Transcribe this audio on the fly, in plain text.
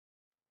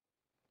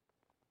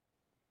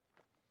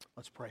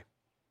Let's pray.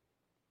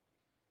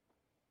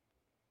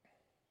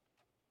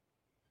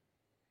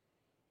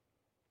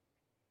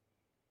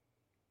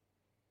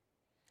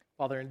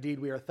 Father, indeed,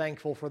 we are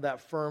thankful for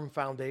that firm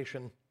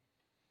foundation,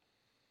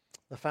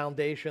 the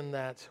foundation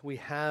that we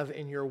have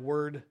in your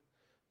word,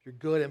 your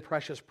good and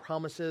precious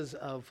promises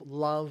of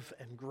love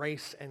and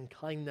grace and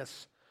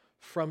kindness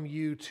from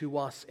you to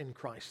us in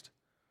Christ.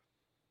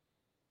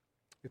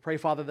 We pray,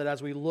 Father, that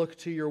as we look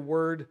to your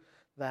word,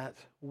 that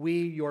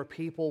we, your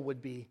people,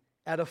 would be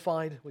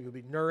edified, we would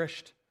be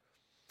nourished,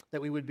 that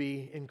we would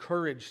be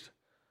encouraged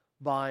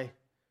by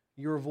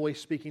your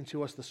voice speaking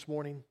to us this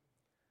morning.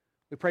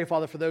 We pray,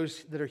 Father, for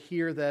those that are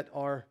here that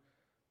are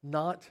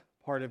not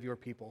part of your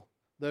people,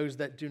 those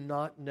that do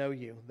not know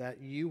you, that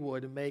you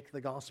would make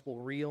the gospel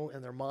real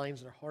in their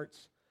minds and their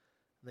hearts,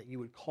 and that you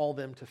would call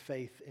them to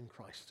faith in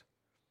Christ.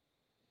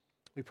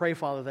 We pray,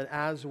 Father, that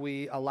as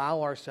we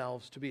allow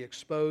ourselves to be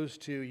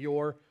exposed to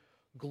your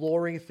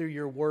glory through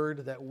your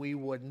word, that we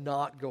would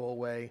not go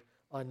away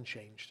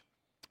unchanged.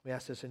 We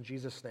ask this in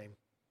Jesus' name.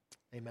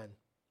 Amen.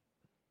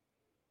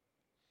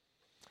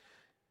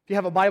 If you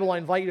have a Bible, I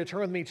invite you to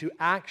turn with me to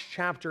Acts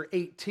chapter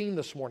 18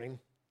 this morning.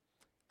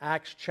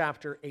 Acts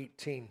chapter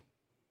 18.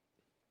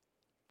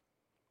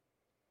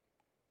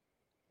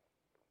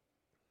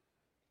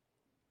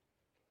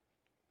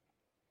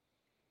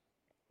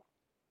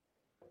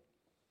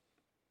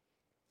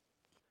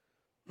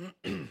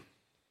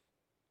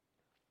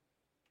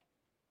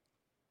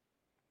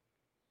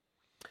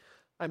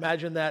 I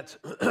imagine that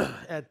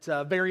at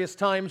various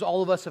times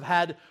all of us have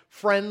had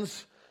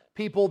friends,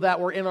 people that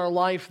were in our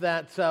life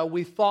that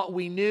we thought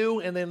we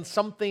knew, and then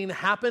something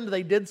happened.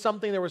 They did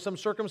something. There was some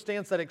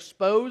circumstance that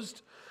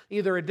exposed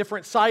either a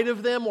different side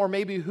of them or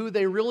maybe who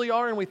they really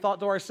are, and we thought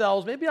to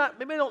ourselves, maybe I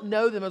don't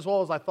know them as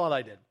well as I thought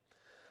I did.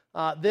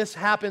 This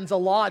happens a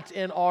lot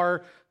in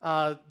our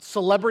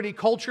celebrity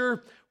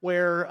culture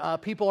where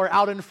people are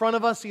out in front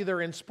of us, either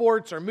in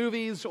sports or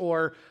movies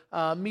or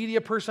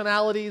media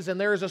personalities, and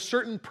there is a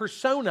certain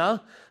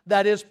persona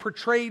that is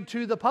portrayed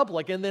to the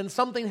public, and then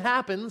something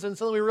happens, and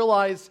suddenly we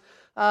realize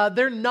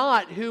they're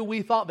not who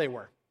we thought they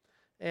were.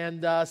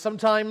 And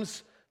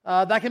sometimes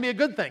that can be a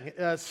good thing.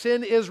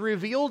 Sin is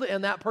revealed,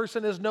 and that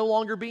person is no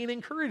longer being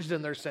encouraged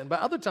in their sin. But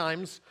other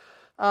times,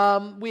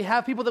 we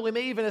have people that we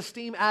may even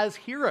esteem as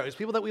heroes,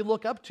 people that we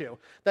look up to,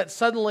 that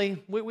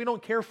suddenly we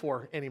don't care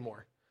for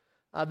anymore.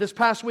 This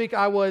past week,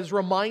 I was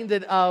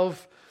reminded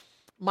of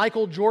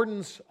Michael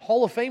Jordan's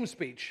Hall of Fame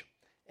speech.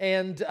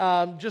 And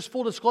just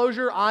full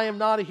disclosure, I am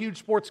not a huge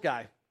sports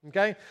guy,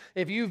 okay?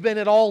 If you've been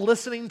at all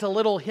listening to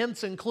little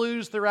hints and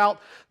clues throughout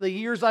the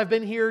years I've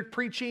been here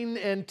preaching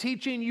and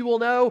teaching, you will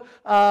know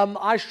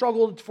I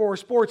struggled for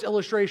sports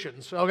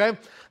illustrations, okay?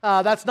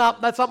 That's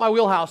not my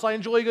wheelhouse. I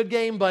enjoy a good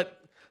game, but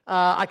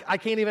I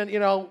can't even,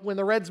 when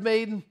the Reds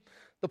made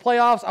the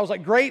playoffs, I was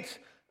like, great,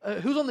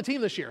 who's on the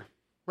team this year?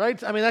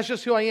 Right? I mean, that's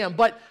just who I am.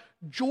 But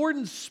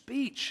Jordan's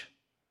speech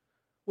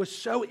was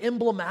so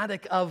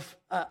emblematic of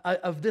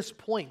this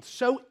point,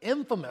 so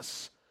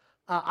infamous.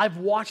 I've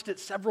watched it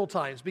several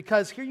times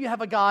because here you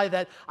have a guy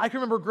that I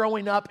can remember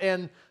growing up,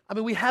 and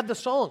we had the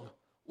song,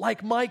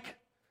 Like Mike.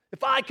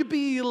 If I could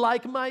be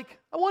like Mike,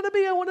 I want to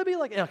be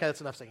like... Okay,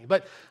 that's enough singing.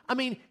 But,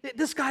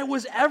 this guy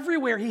was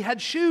everywhere. He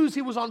had shoes,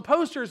 he was on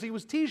posters, he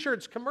was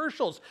t-shirts,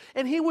 commercials,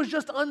 and he was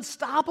just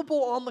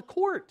unstoppable on the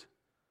court.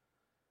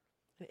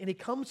 And he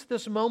comes to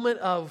this moment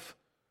of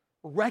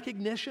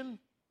recognition,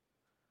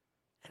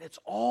 and it's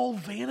all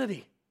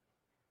vanity.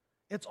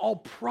 It's all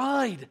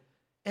pride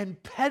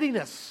and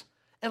pettiness.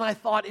 And I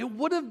thought it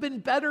would have been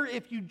better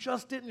if you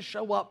just didn't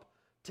show up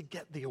to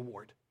get the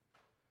award.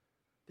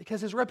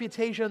 Because his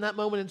reputation in that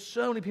moment in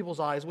so many people's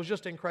eyes was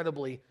just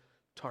incredibly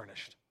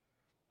tarnished.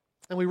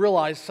 And we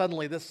realized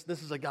suddenly this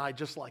is a guy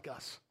just like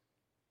us.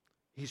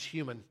 He's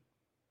human.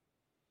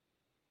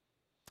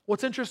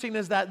 What's interesting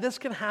is that this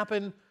can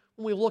happen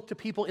when we look to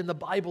people in the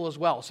Bible as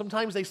well.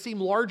 Sometimes they seem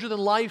larger than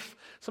life,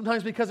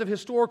 sometimes because of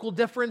historical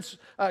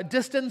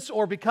distance,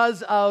 or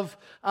because of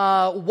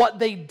what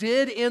they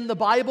did in the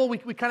Bible. We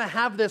kind of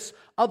have this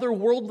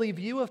otherworldly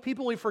view of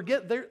people. We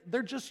forget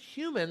they're just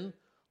human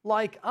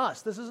like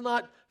us. This is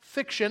not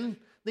fiction.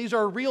 These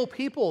are real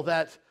people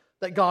that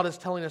God is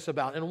telling us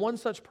about. And one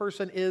such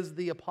person is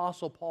the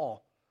Apostle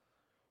Paul.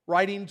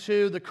 Writing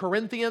to the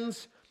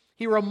Corinthians,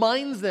 he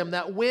reminds them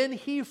that when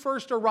he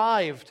first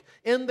arrived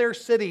in their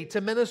city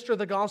to minister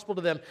the gospel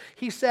to them,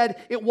 he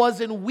said it was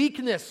in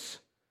weakness,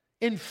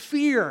 in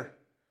fear,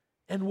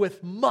 and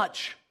with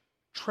much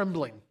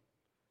trembling.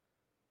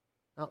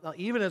 Now,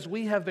 even as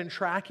we have been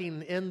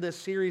tracking in this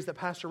series that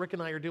Pastor Rick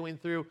and I are doing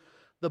through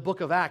the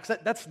book of Acts,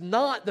 that's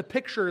not the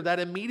picture that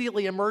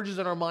immediately emerges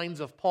in our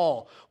minds of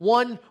Paul.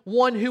 One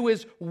who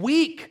is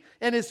weak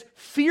and is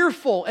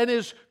fearful and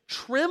is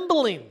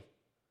trembling.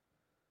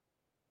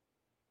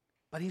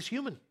 But he's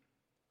human.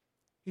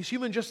 He's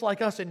human just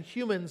like us, and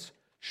humans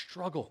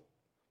struggle.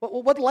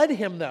 What led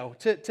him, though,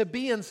 to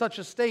be in such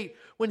a state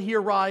when he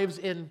arrives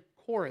in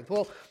Corinth?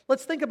 Well,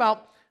 let's think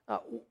about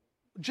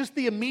just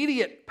the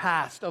immediate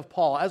past of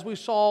Paul. As we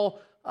saw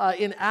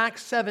in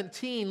Acts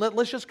 17,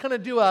 let's just kind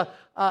of do a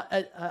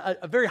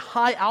very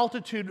high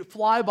altitude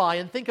flyby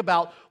and think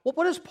about,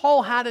 what has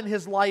Paul had in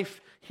his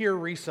life here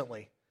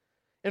recently?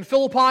 In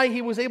Philippi,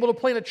 he was able to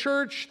plant a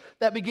church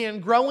that began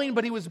growing,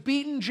 but he was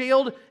beaten,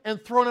 jailed,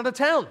 and thrown out of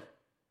town.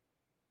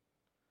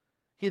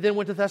 He then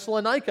went to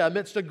Thessalonica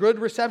amidst a good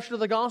reception of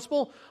the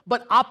gospel,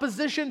 but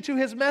opposition to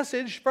his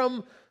message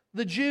from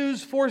the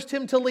Jews forced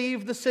him to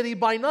leave the city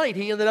by night.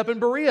 He ended up in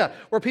Berea,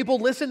 where people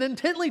listened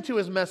intently to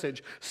his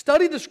message,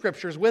 studied the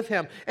scriptures with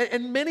him,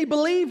 and many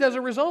believed as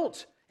a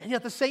result. And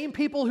yet the same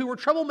people who were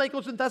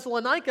troublemakers in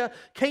Thessalonica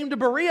came to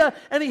Berea,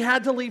 and he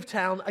had to leave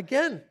town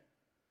again.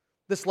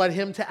 This led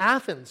him to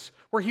Athens,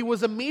 where he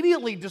was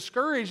immediately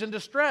discouraged and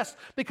distressed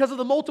because of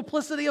the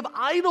multiplicity of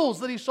idols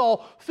that he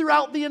saw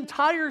throughout the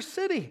entire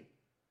city.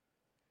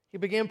 He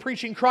began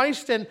preaching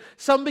Christ, and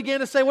some began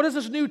to say, what is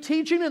this new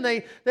teaching? And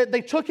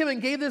they took him and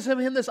gave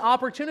him this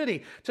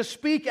opportunity to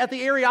speak at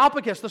the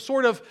Areopagus, the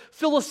sort of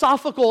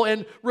philosophical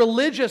and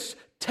religious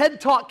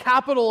TED Talk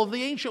capital of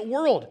the ancient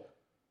world.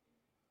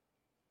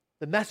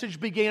 The message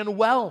began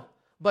well,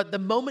 but the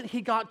moment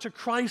he got to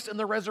Christ and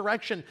the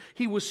resurrection,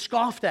 he was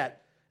scoffed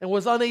at and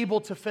was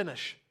unable to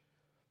finish.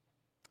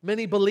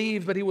 Many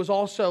believed, but he was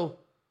also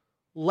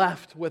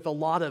left with a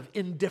lot of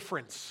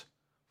indifference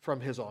from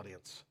his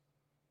audience.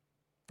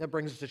 That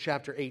brings us to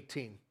chapter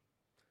 18.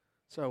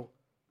 So,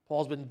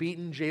 Paul's been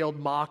beaten, jailed,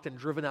 mocked, and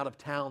driven out of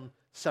town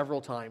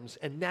several times.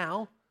 And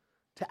now,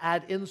 to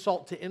add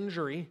insult to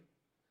injury,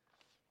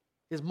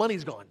 his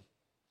money's gone.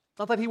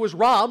 Not that he was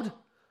robbed,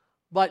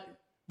 but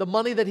the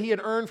money that he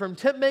had earned from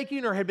tent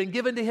making or had been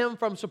given to him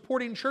from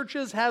supporting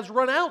churches has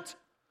run out.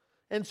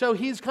 And so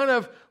he's kind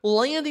of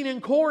landing in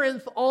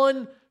Corinth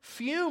on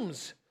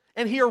fumes.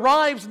 And he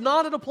arrives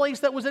not at a place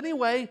that was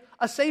anyway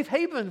a safe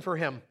haven for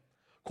him.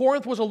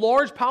 Corinth was a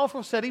large,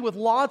 powerful city with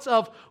lots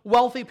of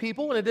wealthy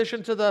people, in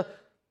addition to the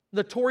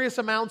notorious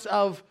amounts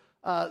of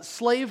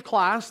slave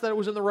class that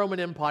was in the Roman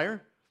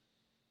Empire.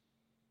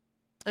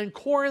 And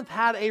Corinth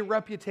had a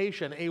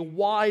reputation, a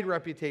wide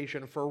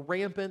reputation for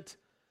rampant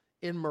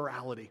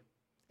immorality.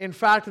 In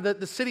fact,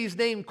 the city's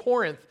name,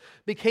 Corinth,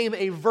 became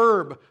a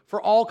verb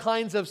for all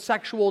kinds of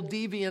sexual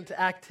deviant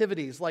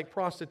activities like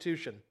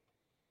prostitution.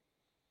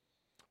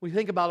 We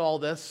think about all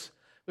this,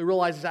 we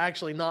realize it's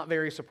actually not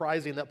very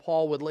surprising that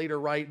Paul would later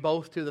write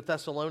both to the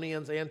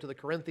Thessalonians and to the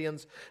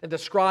Corinthians and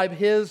describe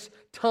his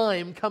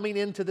time coming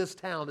into this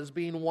town as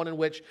being one in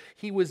which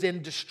he was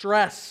in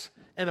distress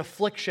and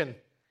affliction,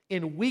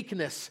 in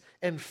weakness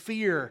and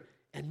fear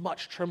and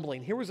much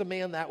trembling. Here was a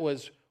man that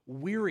was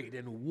wearied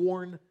and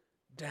worn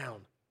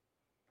down.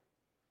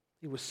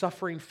 He was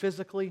suffering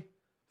physically,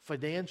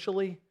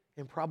 financially,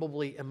 and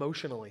probably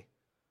emotionally.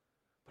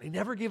 But he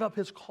never gave up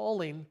his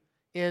calling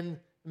in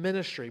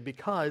ministry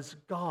because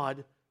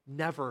God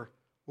never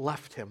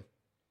left him.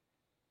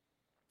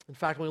 In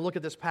fact, when we look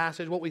at this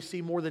passage, what we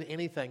see more than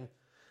anything,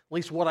 at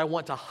least what I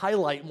want to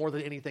highlight more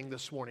than anything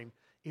this morning,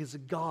 is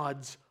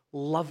God's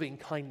loving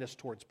kindness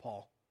towards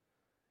Paul.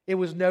 It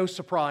was no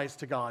surprise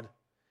to God.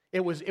 It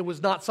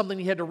was not something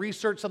he had to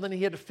research, something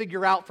he had to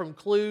figure out from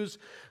clues.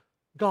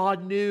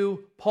 God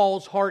knew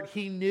Paul's heart.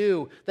 He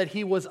knew that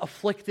he was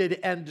afflicted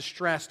and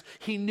distressed.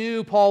 He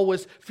knew Paul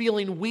was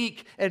feeling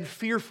weak and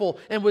fearful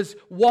and was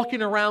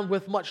walking around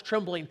with much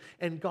trembling.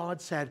 And God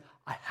said,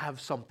 I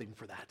have something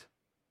for that.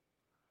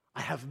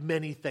 I have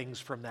many things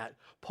from that.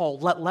 Paul,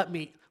 let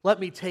me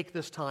take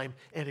this time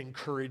and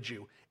encourage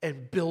you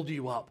and build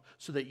you up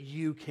so that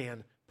you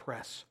can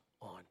press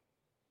on.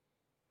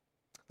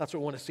 That's what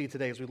we want to see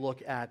today as we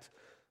look at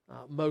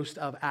most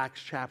of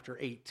Acts chapter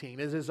 18.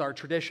 As is our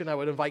tradition, I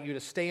would invite you to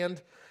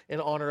stand in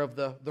honor of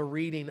the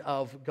reading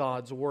of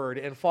God's Word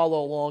and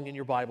follow along in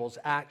your Bibles,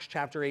 Acts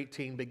chapter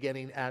 18,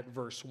 beginning at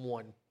verse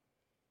 1.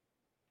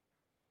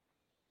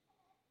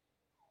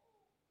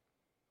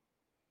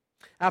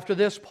 After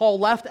this, Paul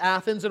left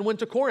Athens and went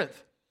to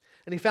Corinth,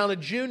 and he found a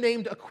Jew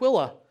named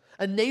Aquila,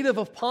 a native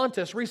of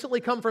Pontus,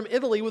 recently come from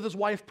Italy with his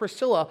wife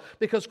Priscilla,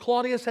 because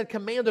Claudius had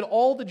commanded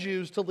all the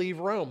Jews to leave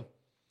Rome.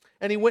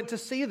 And he went to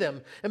see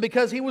them. And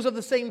because he was of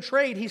the same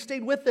trade, he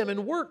stayed with them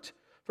and worked,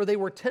 for they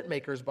were tent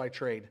makers by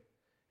trade.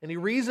 And he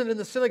reasoned in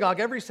the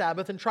synagogue every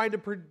Sabbath and tried to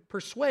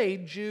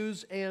persuade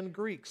Jews and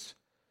Greeks.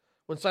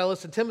 When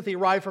Silas and Timothy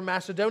arrived from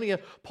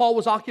Macedonia, Paul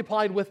was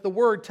occupied with the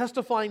word,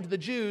 testifying to the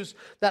Jews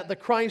that the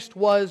Christ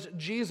was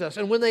Jesus.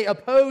 And when they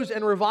opposed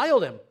and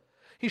reviled him,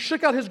 he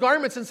shook out his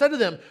garments and said to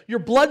them, "Your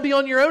blood be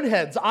on your own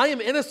heads. I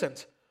am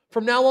innocent.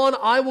 From now on,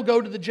 I will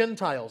go to the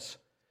Gentiles."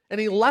 And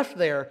he left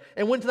there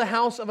and went to the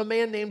house of a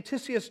man named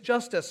Titius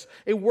Justus,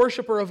 a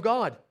worshiper of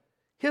God.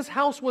 His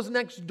house was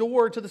next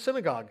door to the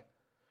synagogue.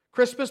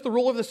 Crispus, the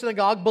ruler of the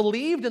synagogue,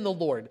 believed in the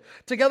Lord,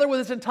 together with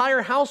his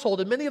entire household,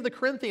 and many of the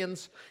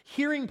Corinthians,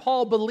 hearing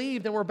Paul,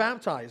 believed and were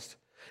baptized.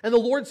 And the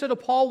Lord said to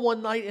Paul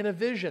one night in a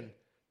vision,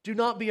 "Do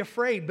not be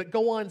afraid, but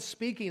go on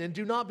speaking, and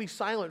do not be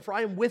silent, for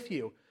I am with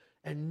you,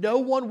 and no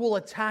one will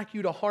attack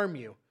you to harm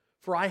you,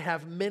 for I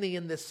have many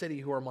in this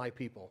city who are my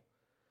people."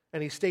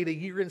 And he stayed 1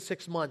 year and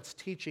 6 months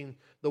teaching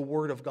the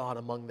word of God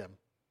among them.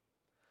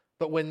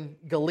 But when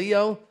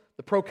Gallio,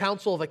 the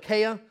proconsul of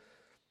Achaia.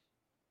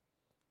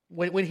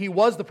 When he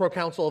was the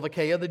proconsul of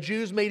Achaia, the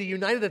Jews made a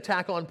united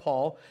attack on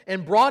Paul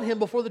and brought him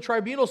before the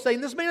tribunal,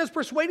 saying, "This man is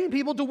persuading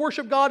people to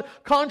worship God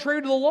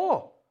contrary to the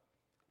law."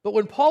 But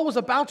when Paul was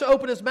about to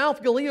open his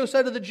mouth, Gallio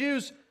said to the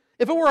Jews,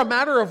 "If it were a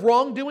matter of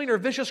wrongdoing or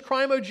vicious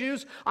crime, O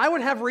Jews, I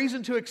would have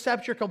reason to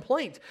accept your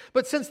complaint.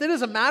 But since it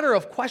is a matter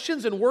of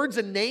questions and words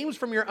and names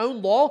from your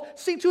own law,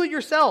 see to it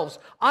yourselves.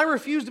 I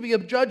refuse to be a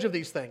judge of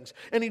these things."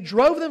 And he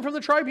drove them from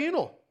the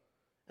tribunal.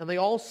 And they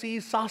all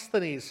seized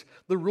Sosthenes,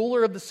 the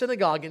ruler of the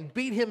synagogue, and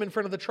beat him in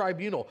front of the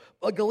tribunal.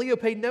 But Gallio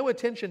paid no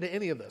attention to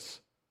any of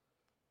this.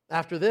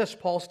 After this,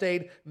 Paul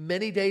stayed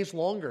many days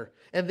longer,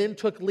 and then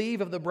took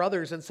leave of the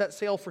brothers and set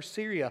sail for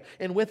Syria,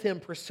 and with him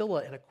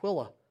Priscilla and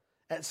Aquila.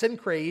 At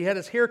Cenchreae he had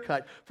his hair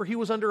cut, for he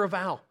was under a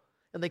vow.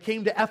 And they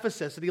came to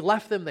Ephesus, and he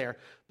left them there.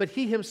 But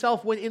he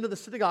himself went into the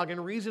synagogue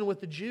and reasoned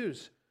with the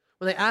Jews.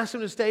 When they asked him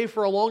to stay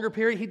for a longer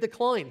period, he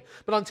declined.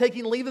 But on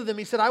taking leave of them,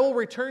 he said, "I will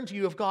return to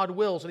you if God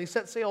wills." And he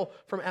set sail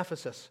from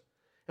Ephesus.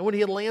 And when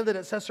he had landed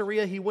at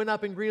Caesarea, he went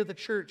up and greeted the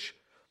church,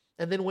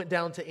 and then went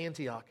down to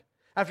Antioch.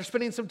 After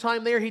spending some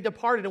time there, he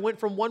departed and went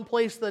from one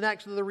place to the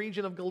next to the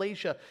region of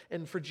Galatia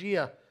and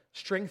Phrygia,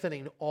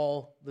 strengthening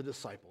all the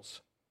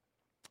disciples.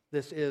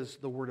 This is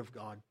the word of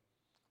God.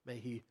 May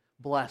he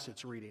bless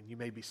its reading. You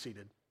may be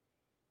seated.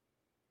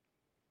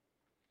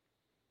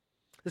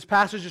 This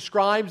passage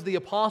describes the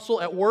apostle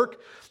at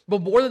work,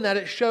 but more than that,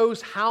 it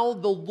shows how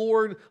the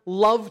Lord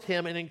loved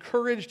him and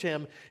encouraged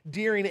him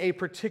during a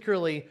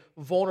particularly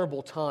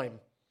vulnerable time.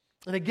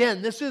 And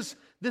again, this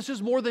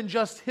is more than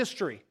just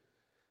history.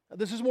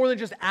 This is more than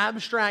just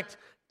abstract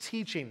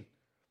teaching.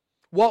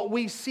 What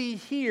we see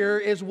here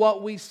is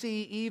what we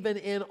see even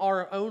in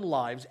our own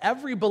lives.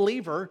 Every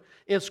believer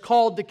is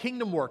called to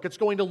kingdom work. It's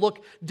going to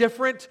look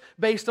different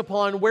based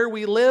upon where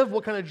we live,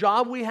 what kind of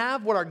job we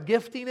have, what our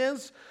gifting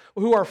is,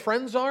 who our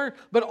friends are.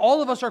 But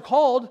all of us are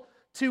called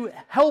to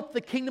help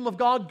the kingdom of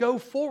God go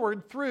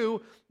forward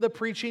through the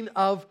preaching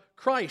of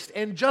Christ.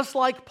 And just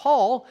like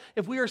Paul,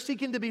 if we are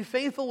seeking to be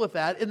faithful with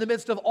that, in the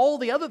midst of all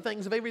the other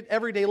things of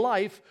everyday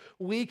life,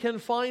 we can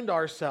find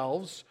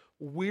ourselves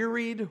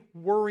wearied,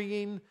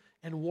 worrying,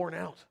 and worn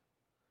out.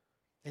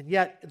 And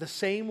yet, the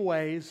same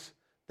ways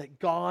that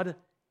God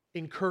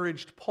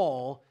encouraged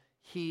Paul,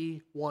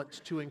 he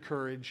wants to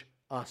encourage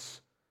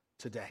us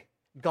today.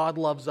 God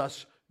loves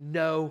us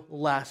no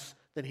less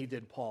than he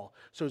did Paul.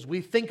 So as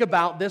we think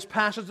about this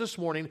passage this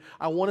morning,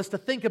 I want us to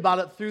think about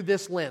it through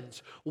this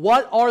lens.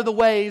 What are the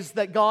ways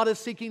that God is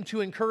seeking to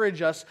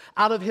encourage us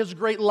out of his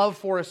great love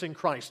for us in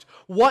Christ?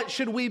 What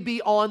should we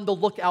be on the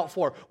lookout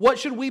for? What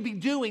should we be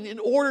doing in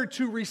order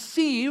to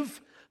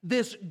receive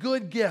this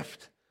good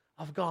gift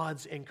of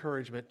God's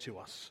encouragement to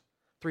us?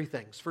 Three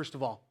things. First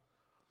of all,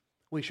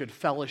 we should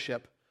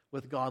fellowship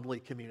with godly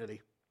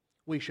community.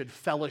 We should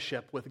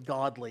fellowship with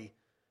godly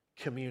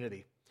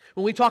community.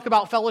 When we talk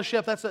about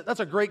fellowship, that's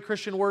a great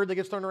Christian word that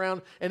gets thrown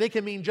around, and it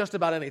can mean just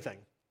about anything.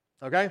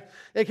 Okay?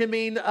 It can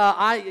mean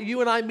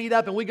you and I meet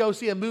up and we go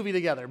see a movie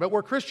together, but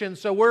we're Christians,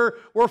 so we're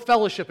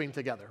fellowshipping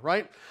together,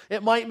 right?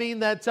 It might mean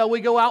that we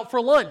go out for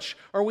lunch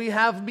or we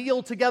have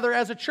meal together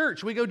as a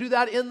church. We go do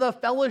that in the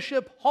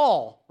fellowship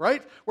hall,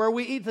 right? Where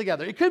we eat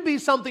together. It could be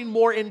something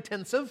more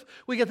intensive.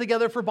 We get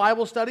together for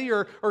Bible study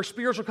or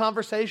spiritual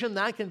conversation.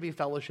 That can be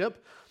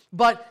fellowship.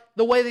 But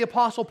the way the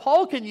Apostle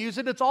Paul can use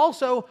it, it's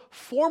also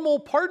formal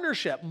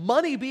partnership,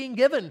 money being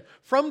given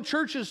from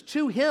churches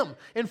to him.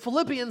 In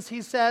Philippians,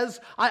 he says,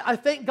 I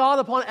thank God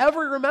upon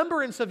every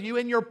remembrance of you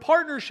in your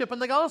partnership in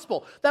the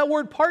gospel. That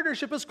word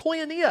partnership is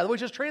koinonia,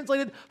 which is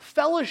translated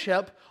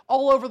fellowship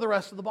all over the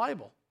rest of the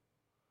Bible.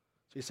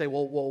 So you say,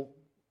 well,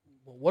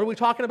 what are we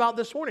talking about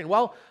this morning?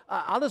 Well,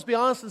 I'll just be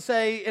honest and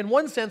say, in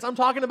one sense, I'm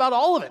talking about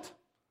all of it.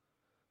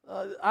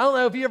 I don't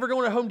know if you ever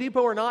go to Home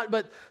Depot or not,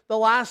 but the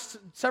last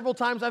several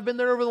times I've been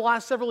there over the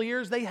last several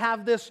years, they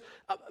have this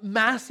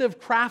massive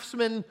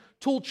Craftsman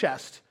tool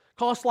chest.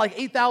 Costs like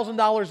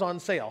 $8,000 on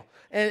sale.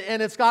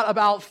 And it's got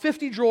about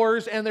 50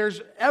 drawers, and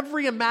there's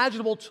every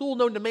imaginable tool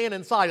known to man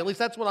inside. At least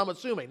that's what I'm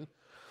assuming.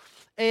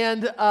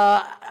 And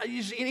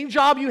any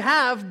job you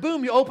have,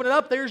 boom, you open it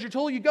up, there's your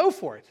tool, you go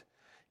for it.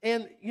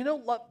 And you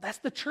know, that's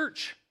the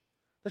church.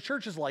 The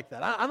church is like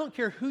that. I don't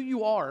care who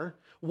you are,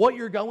 what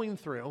you're going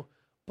through,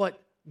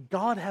 but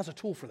God has a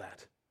tool for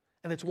that,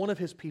 and it's one of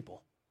his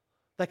people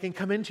that can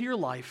come into your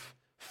life,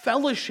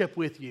 fellowship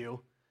with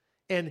you,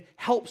 and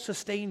help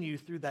sustain you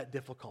through that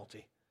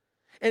difficulty.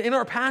 And in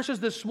our passage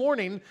this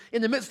morning,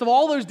 in the midst of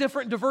all those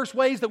different diverse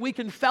ways that we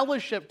can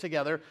fellowship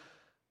together,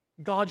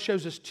 God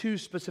shows us two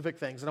specific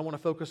things, and I want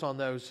to focus on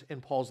those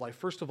in Paul's life.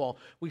 First of all,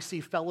 we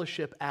see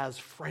fellowship as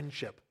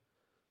friendship.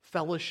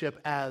 Fellowship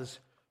as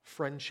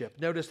friendship.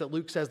 Notice that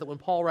Luke says that when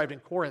Paul arrived in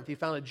Corinth, he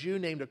found a Jew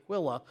named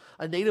Aquila,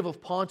 a native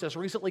of Pontus,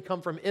 recently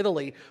come from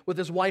Italy with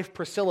his wife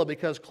Priscilla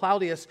because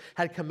Claudius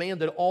had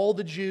commanded all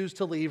the Jews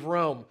to leave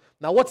Rome.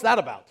 Now, what's that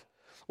about?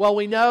 Well,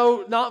 we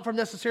know not from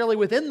necessarily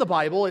within the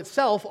Bible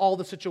itself all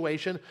the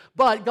situation,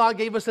 but God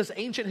gave us this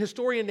ancient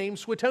historian named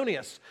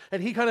Suetonius,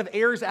 and he kind of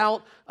airs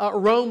out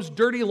Rome's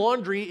dirty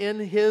laundry in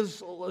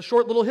his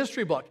short little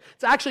history book.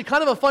 It's actually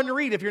kind of a fun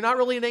read. If you're not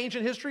really in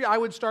ancient history, I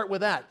would start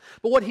with that.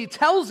 But what he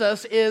tells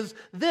us is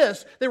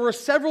this: there were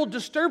several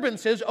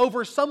disturbances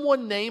over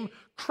someone named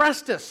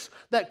Chrestus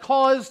that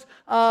caused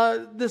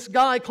this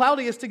guy,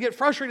 Claudius, to get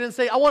frustrated and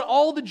say, I want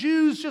all the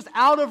Jews just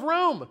out of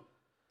Rome.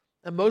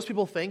 And most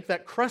people think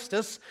that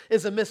Chrestus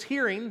is a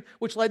mishearing,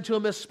 which led to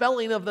a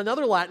misspelling of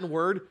another Latin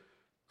word,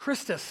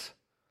 Christus,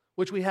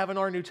 which we have in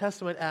our New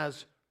Testament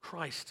as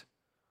Christ.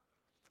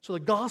 So the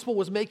gospel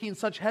was making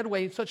such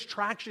headway, such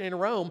traction in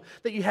Rome,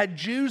 that you had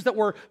Jews that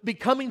were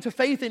becoming to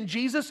faith in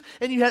Jesus,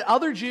 and you had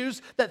other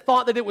Jews that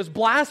thought that it was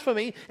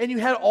blasphemy, and you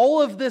had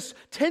all of this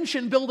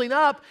tension building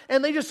up,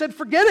 and they just said,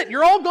 forget it,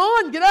 you're all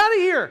gone, get out of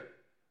here.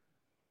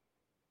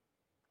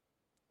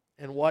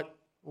 And what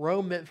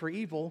Rome meant for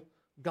evil,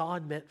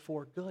 God meant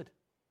for good.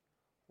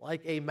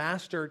 Like a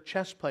master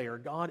chess player,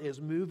 God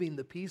is moving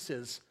the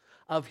pieces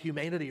of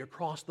humanity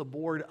across the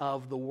board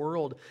of the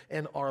world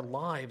and our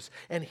lives.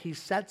 And he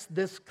sets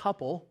this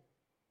couple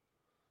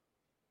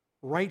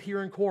right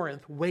here in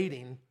Corinth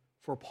waiting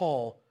for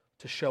Paul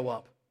to show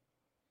up.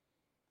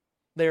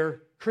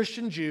 They're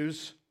Christian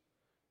Jews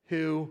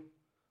who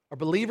are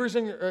believers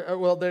in,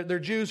 they're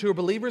Jews who are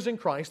believers in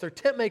Christ. They're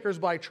tent makers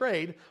by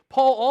trade.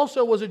 Paul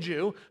also was a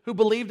Jew who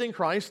believed in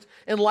Christ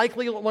and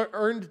likely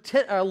learned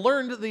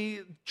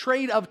the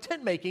trade of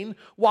tent making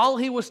while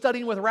he was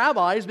studying with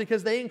rabbis,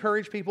 because they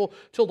encourage people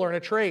to learn a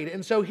trade.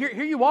 And so here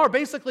you are,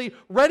 basically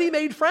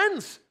ready-made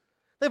friends.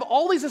 They have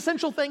all these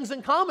essential things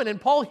in common, and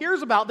Paul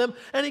hears about them,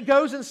 and he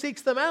goes and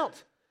seeks them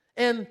out.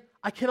 And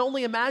I can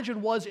only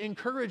imagine was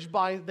encouraged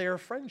by their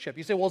friendship.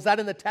 You say, well, is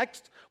that in the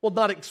text? Well,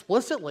 not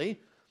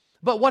explicitly.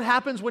 But what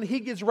happens when he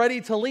gets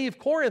ready to leave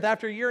Corinth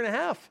after a year and a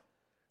half?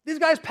 These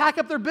guys pack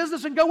up their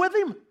business and go with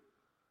him.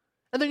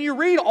 And then you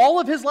read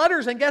all of his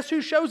letters, and guess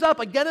who shows up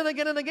again and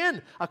again and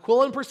again?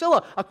 Aquila and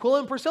Priscilla, Aquila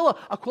and Priscilla,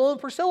 Aquila and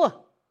Priscilla.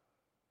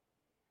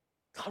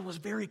 God was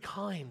very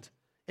kind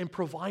in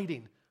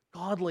providing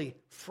godly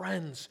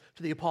friends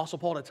to the Apostle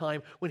Paul at a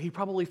time when he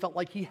probably felt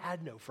like he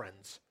had no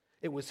friends.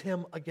 It was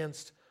him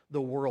against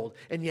the world.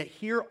 And yet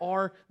here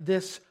are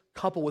this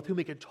couple with whom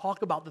he could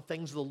talk about the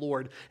things of the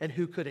Lord and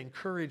who could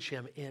encourage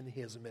him in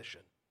his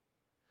mission.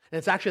 And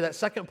it's actually that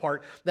second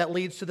part that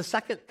leads to the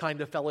second kind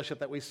of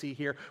fellowship that we see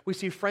here. We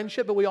see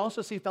friendship, but we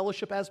also see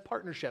fellowship as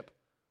partnership.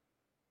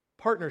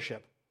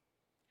 Partnership.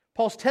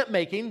 Paul's tent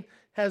making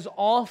has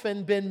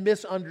often been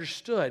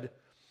misunderstood.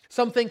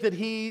 Some think that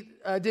he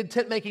did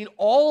tent making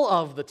all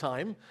of the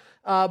time,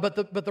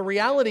 but the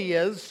reality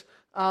is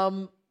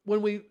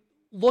when we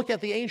look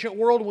at the ancient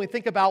world, when we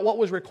think about what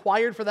was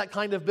required for that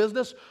kind of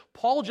business,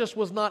 Paul just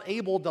was not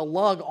able to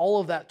lug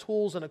all of that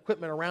tools and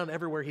equipment around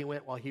everywhere he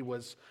went while he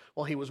was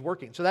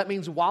working. So that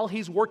means while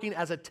he's working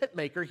as a tent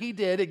maker, he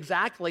did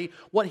exactly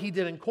what he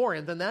did in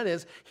Corinth, and that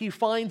is he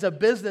finds a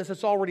business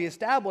that's already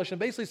established and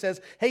basically says,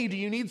 hey, do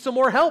you need some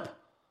more help?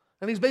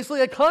 And he's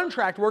basically a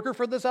contract worker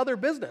for this other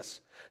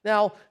business.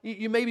 Now,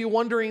 you may be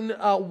wondering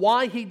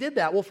why he did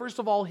that. Well, first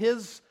of all,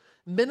 his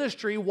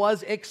ministry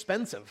was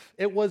expensive.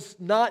 It was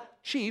not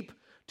cheap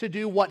to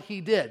do what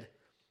he did.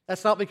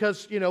 That's not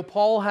because,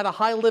 Paul had a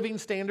high living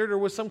standard or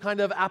was some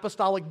kind of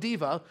apostolic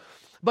diva,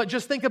 but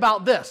just think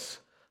about this.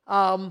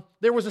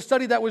 There was a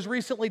study that was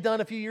recently done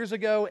a few years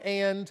ago,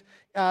 and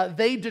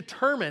they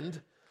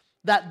determined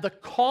that the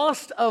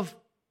cost of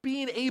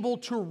being able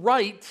to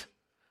write,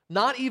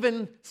 not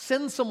even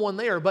send someone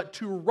there, but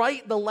to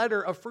write the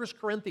letter of 1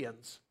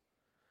 Corinthians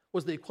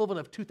was the equivalent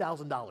of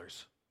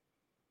 $2,000.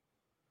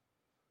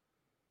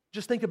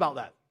 Just think about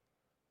that.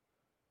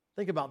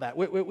 Think about that.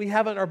 We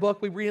have it in our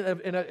book. We read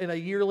it in a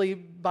yearly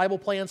Bible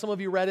plan. Some of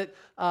you read it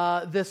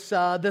this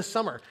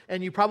summer,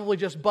 and you probably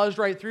just buzzed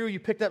right through. You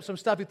picked up some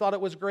stuff. You thought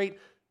it was great.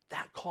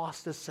 That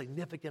cost a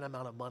significant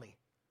amount of money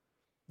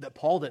that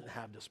Paul didn't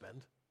have to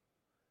spend.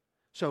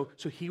 So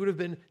he would have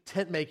been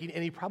tent making,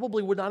 and he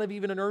probably would not have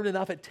even earned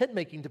enough at tent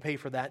making to pay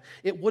for that.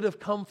 It would have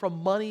come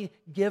from money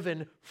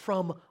given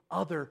from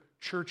other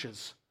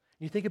churches.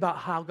 You think about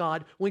how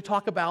God, when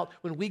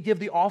we give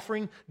the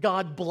offering,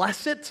 God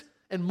bless it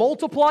and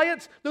multiply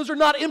it. Those are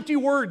not empty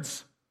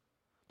words.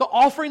 The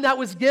offering that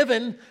was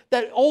given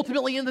that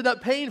ultimately ended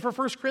up paying for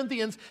 1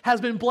 Corinthians has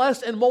been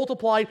blessed and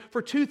multiplied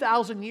for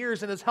 2,000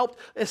 years and has helped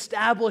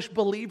establish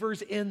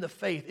believers in the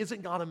faith.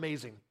 Isn't God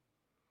amazing?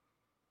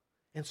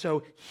 And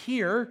so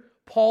here,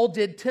 Paul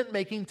did tent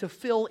making to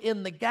fill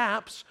in the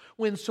gaps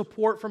when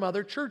support from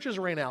other churches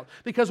ran out.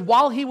 Because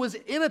while he was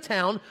in a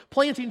town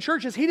planting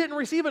churches, he didn't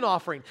receive an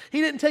offering. He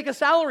didn't take a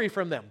salary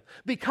from them.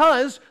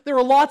 Because there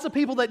were lots of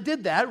people that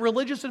did that,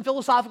 religious and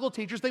philosophical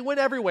teachers. They went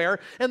everywhere,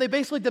 and they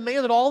basically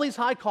demanded all these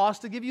high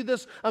costs to give you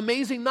this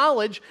amazing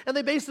knowledge, and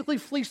they basically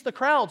fleeced the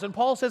crowds. And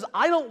Paul says,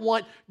 I don't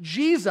want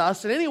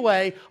Jesus in any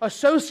way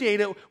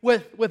associated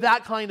with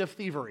that kind of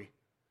thievery.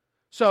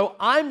 So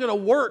I'm going to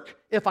work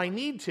if I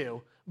need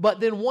to. But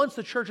then once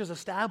the church is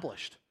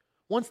established,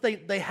 once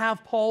they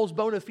have Paul's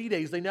bona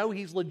fides, they know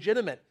he's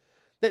legitimate,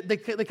 they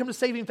come to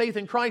saving faith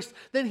in Christ,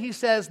 then he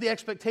says the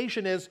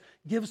expectation is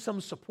give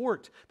some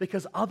support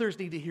because others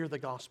need to hear the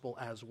gospel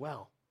as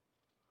well.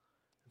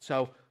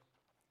 So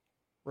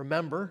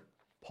remember,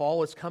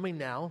 Paul is coming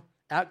now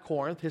at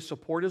Corinth. His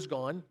support is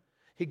gone.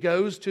 He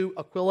goes to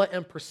Aquila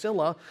and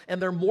Priscilla,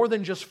 and they're more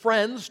than just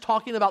friends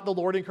talking about the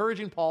Lord,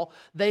 encouraging Paul.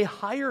 They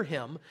hire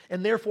him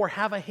and therefore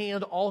have a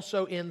hand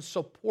also in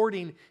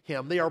supporting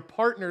him. They are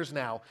partners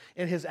now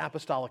in his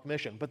apostolic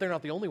mission, but they're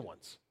not the only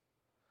ones.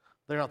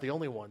 They're not the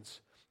only ones.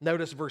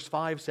 Notice verse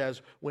 5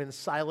 says, when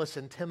Silas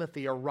and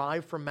Timothy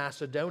arrived from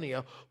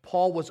Macedonia,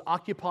 Paul was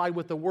occupied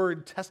with the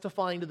word,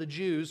 testifying to the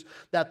Jews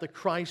that the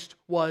Christ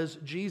was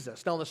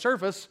Jesus. Now on the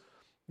surface,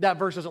 that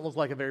verse doesn't look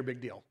like a very big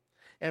deal.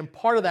 And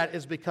part of that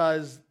is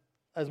because,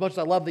 as much as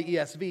I love the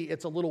ESV,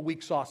 it's a little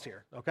weak sauce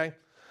here, okay?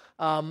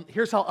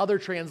 Here's how other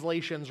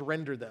translations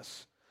render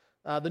this.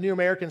 The New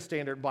American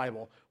Standard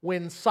Bible.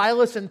 When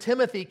Silas and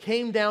Timothy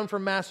came down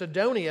from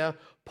Macedonia,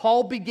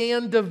 Paul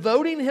began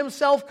devoting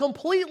himself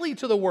completely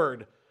to the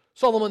word,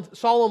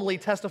 solemnly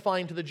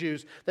testifying to the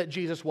Jews that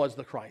Jesus was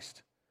the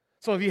Christ.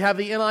 Some of you have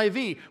the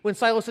NIV. When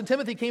Silas and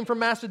Timothy came from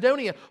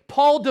Macedonia,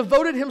 Paul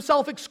devoted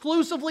himself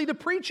exclusively to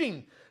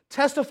preaching,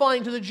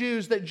 testifying to the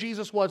Jews that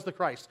Jesus was the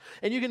Christ.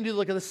 And you can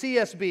look at the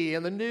CSB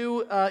and the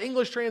New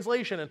English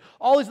Translation and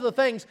all these other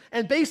things.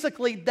 And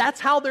basically, that's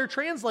how they're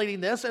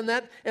translating this. And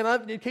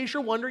in case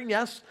you're wondering,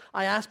 yes,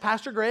 I asked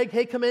Pastor Greg,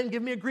 hey, come in,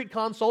 give me a Greek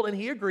consult, and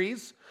he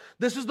agrees.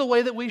 This is the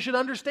way that we should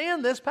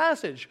understand this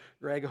passage.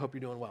 Greg, I hope you're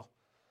doing well.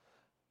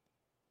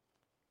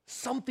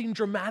 Something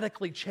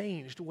dramatically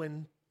changed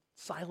when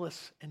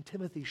Silas and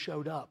Timothy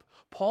showed up.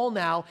 Paul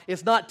now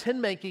is not tent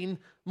making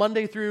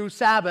Monday through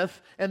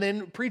Sabbath and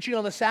then preaching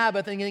on the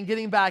Sabbath and then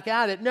getting back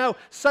at it. No,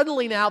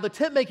 suddenly now the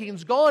tent making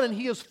is gone and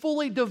he is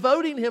fully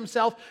devoting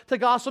himself to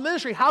gospel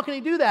ministry. How can he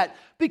do that?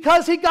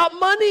 Because he got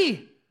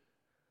money.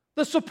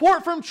 The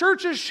support from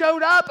churches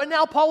showed up and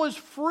now Paul is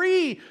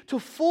free to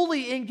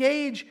fully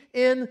engage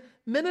in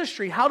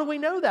ministry. How do we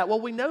know that?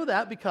 Well, we know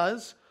that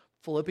because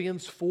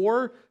Philippians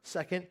 4,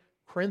 2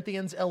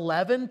 Corinthians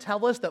 11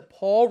 tell us that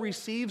Paul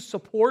received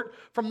support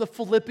from the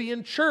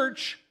Philippian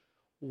church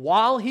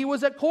while he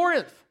was at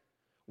Corinth.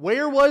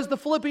 Where was the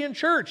Philippian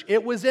church?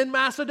 It was in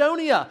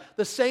Macedonia,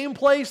 the same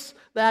place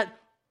that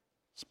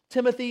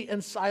Timothy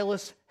and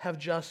Silas have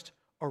just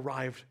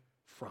arrived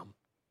from.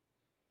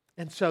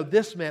 And so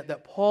this meant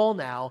that Paul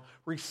now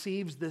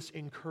receives this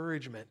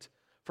encouragement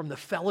from the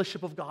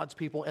fellowship of God's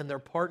people and their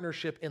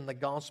partnership in the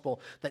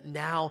gospel, that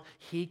now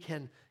he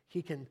can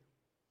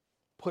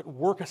put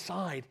work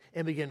aside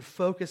and begin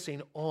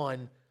focusing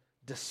on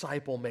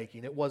disciple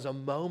making. It was a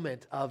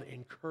moment of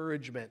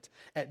encouragement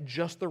at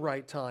just the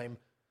right time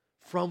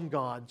from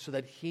God so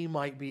that he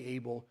might be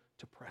able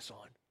to press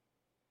on.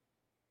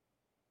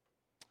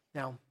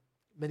 Now,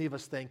 many of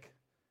us think,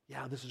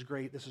 yeah, this is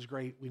great,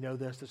 we know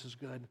this is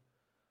good.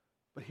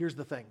 But here's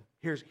the thing,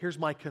 here's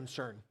my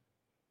concern.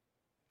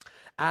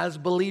 As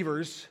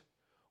believers,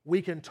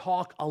 we can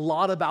talk a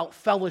lot about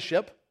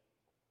fellowship.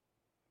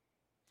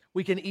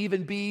 We can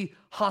even be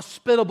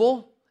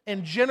hospitable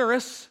and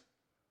generous,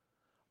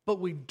 but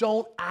we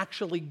don't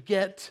actually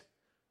get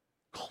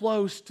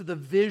close to the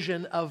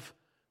vision of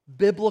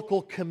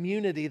biblical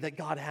community that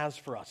God has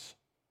for us.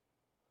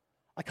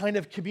 A kind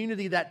of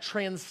community that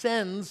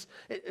transcends,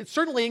 it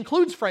certainly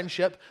includes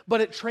friendship,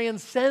 but it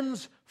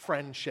transcends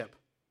friendship.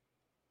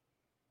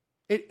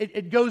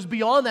 It goes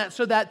beyond that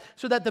so that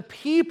the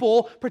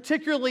people,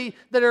 particularly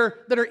that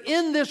are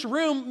in this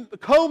room,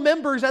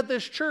 co-members at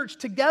this church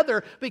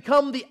together,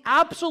 become the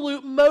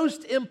absolute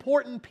most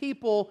important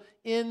people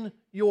in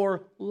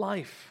your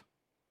life.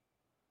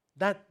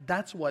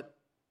 That's what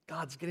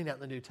God's getting at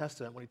in the New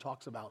Testament when he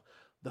talks about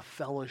the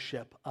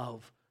fellowship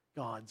of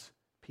God's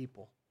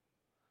people.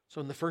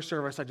 So in the first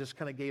service, I just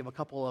kind of gave a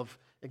couple of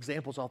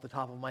examples off the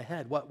top of my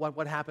head.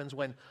 What happens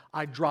when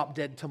I drop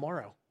dead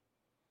tomorrow?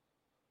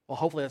 Well,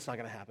 hopefully that's not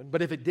going to happen.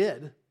 But if it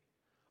did,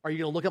 are you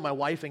going to look at my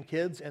wife and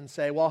kids and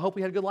say, well, I hope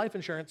we had good life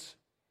insurance.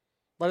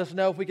 Let us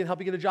know if we can help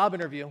you get a job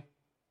interview. Or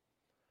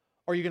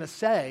are you going to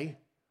say,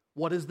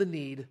 what is the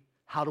need?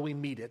 How do we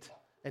meet it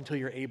until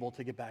you're able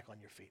to get back on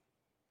your feet?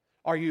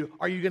 Are you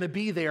going to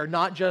be there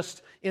not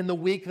just in the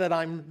week that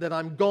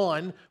I'm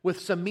gone with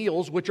some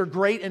meals, which are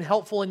great and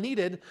helpful and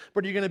needed,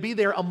 but are you going to be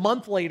there a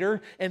month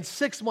later and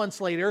 6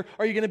 months later?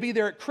 Are you going to be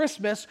there at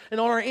Christmas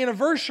and on our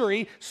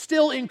anniversary,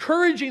 still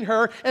encouraging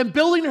her and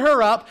building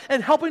her up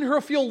and helping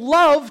her feel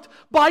loved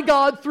by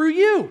God through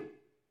you?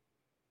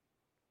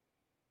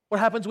 What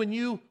happens when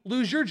you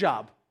lose your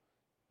job?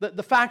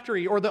 The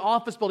factory or the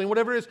office building,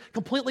 whatever it is,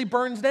 completely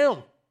burns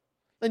down.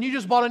 And you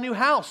just bought a new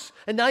house,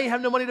 and now you have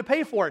no money to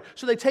pay for it.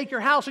 So they take your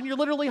house, and you're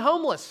literally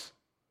homeless.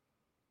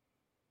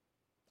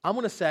 I'm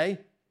going to say,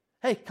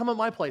 hey, come at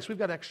my place. We've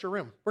got extra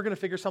room. We're going to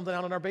figure something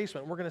out in our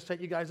basement. We're going to set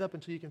you guys up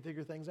until you can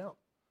figure things out.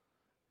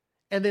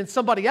 And then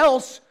somebody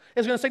else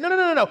is going to say,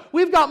 no.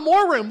 We've got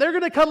more room. They're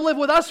going to come live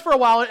with us for a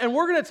while, and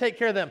we're going to take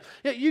care of them.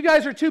 You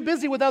guys are too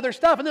busy with other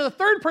stuff. And then the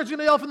third person is going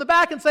to yell from the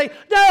back and say,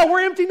 no,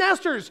 we're empty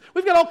nesters.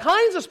 We've got all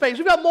kinds of space.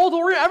 We've got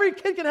multiple rooms. Every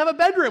kid can have a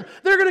bedroom.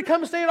 They're going to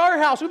come stay at our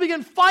house. We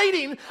begin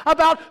fighting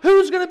about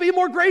who's going to be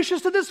more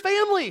gracious to this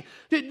family.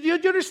 Do you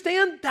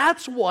understand?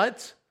 That's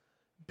what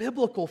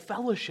biblical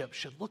fellowship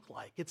should look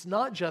like. It's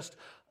not just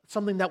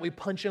something that we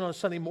punch in on a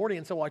Sunday morning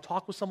and say, well, I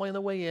talked with somebody on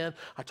the way in,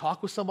 I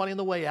talked with somebody on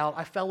the way out,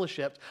 I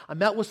fellowshipped, I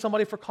met with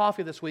somebody for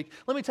coffee this week.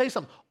 Let me tell you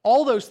something.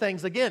 All those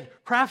things, again,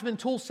 Craftsman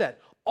tool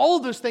set, all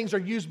of those things are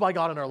used by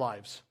God in our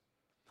lives.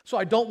 So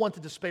I don't want to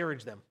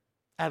disparage them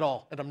at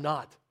all, and I'm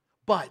not.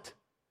 But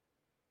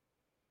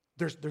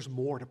there's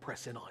more to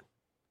press in on.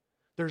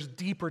 There's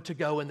deeper to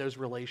go in those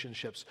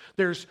relationships.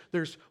 There's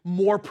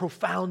more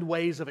profound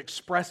ways of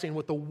expressing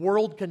what the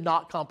world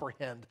cannot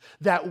comprehend,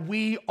 that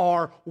we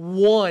are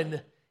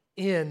one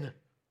in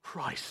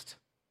Christ.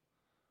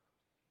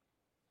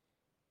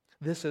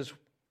 This is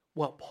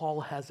what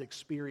Paul has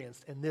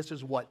experienced, and this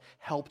is what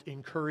helped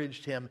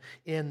encourage him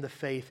in the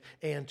faith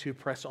and to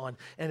press on.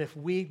 And if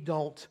we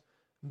don't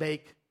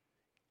make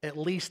at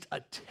least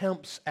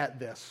attempts at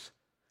this,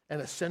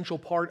 an essential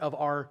part of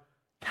our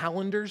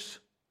calendars,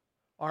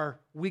 our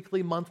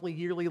weekly, monthly,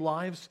 yearly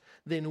lives,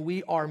 then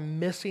we are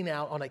missing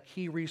out on a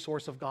key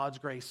resource of God's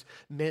grace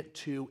meant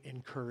to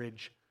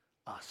encourage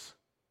us.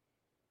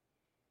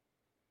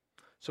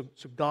 So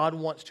God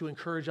wants to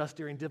encourage us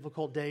during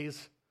difficult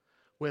days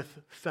with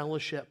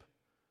fellowship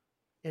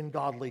in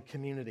godly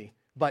community.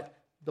 But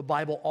the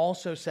Bible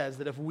also says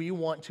that if we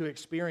want to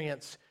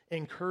experience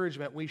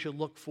encouragement, we should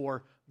look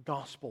for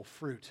gospel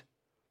fruit.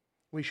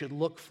 We should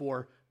look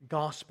for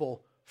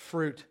gospel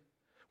fruit.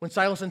 When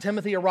Silas and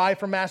Timothy arrived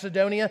from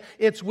Macedonia,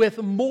 it's with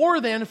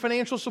more than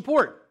financial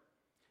support.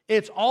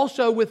 It's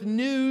also with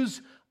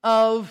news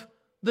of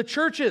the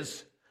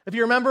churches. If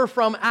you remember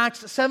from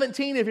Acts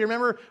 17, if you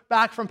remember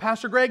back from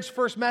Pastor Greg's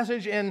first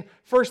message in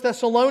 1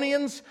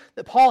 Thessalonians,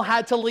 that Paul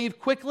had to leave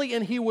quickly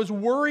and he was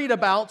worried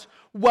about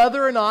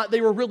whether or not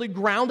they were really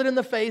grounded in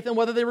the faith and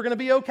whether they were going to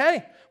be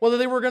okay, whether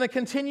they were going to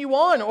continue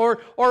on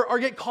or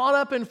get caught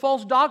up in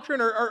false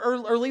doctrine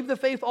or leave the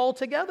faith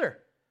altogether.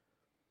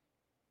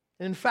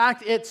 In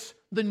fact, it's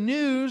the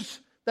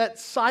news that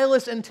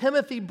Silas and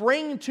Timothy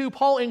bring to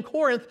Paul in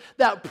Corinth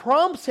that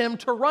prompts him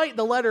to write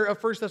the letter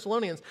of 1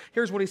 Thessalonians.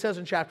 Here's what he says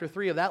in chapter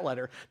 3 of that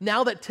letter.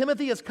 Now that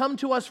Timothy has come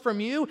to us from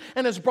you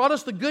and has brought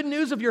us the good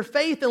news of your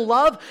faith and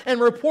love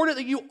and reported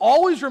that you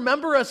always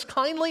remember us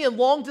kindly and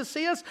long to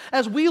see us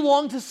as we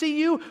long to see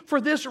you, for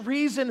this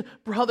reason,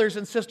 brothers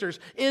and sisters,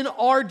 in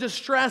our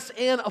distress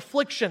and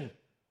affliction,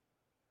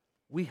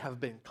 we have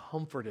been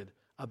comforted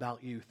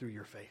about you through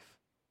your faith.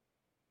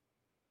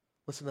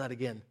 Listen to that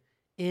again.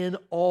 In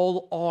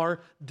all our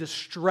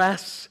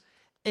distress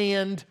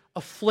and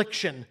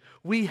affliction,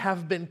 we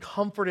have been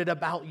comforted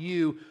about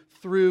you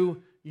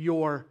through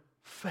your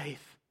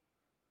faith.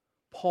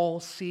 Paul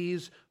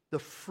sees the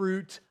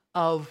fruit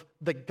of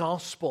the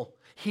gospel.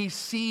 He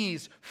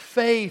sees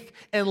faith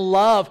and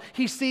love.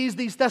 He sees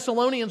these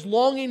Thessalonians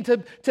longing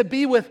to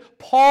be with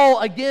Paul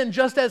again,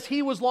 just as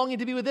he was longing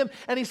to be with them.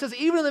 And he says,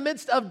 even in the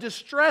midst of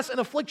distress and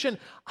affliction,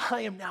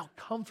 I am now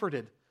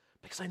comforted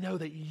because I know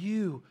that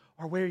you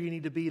are where you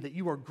need to be, that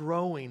you are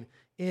growing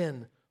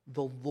in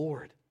the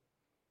Lord.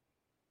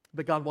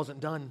 But God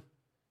wasn't done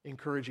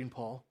encouraging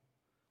Paul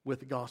with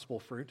the gospel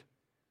fruit.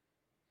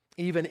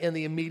 Even in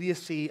the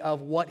immediacy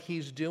of what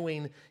he's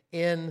doing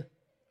in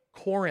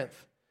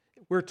Corinth,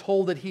 we're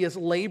told that he is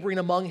laboring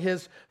among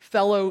his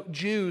fellow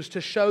Jews to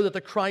show that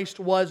the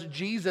Christ was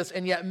Jesus,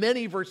 and yet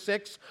many, verse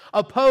 6,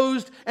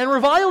 opposed and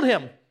reviled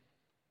him.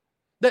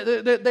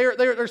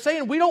 They're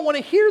saying, we don't want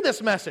to hear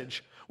this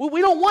message.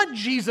 We don't want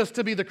Jesus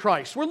to be the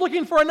Christ. We're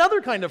looking for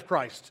another kind of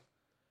Christ.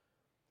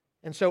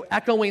 And so,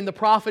 echoing the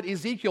prophet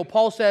Ezekiel,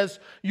 Paul says,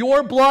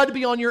 your blood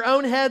be on your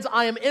own heads,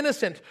 I am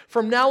innocent.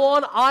 From now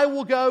on, I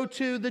will go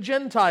to the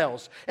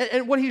Gentiles.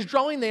 And what he's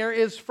drawing there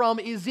is from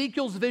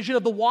Ezekiel's vision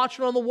of the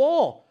watchman on the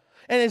wall.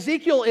 And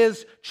Ezekiel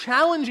is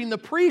challenging the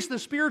priests, the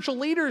spiritual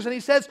leaders, and he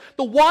says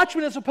the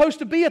watchman is supposed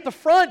to be at the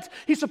front.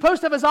 He's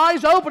supposed to have his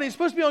eyes open. He's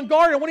supposed to be on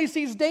guard. And when he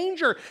sees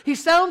danger, he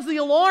sounds the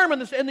alarm,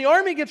 and the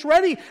army gets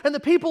ready, and the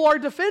people are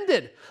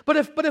defended. But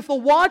if the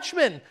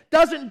watchman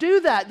doesn't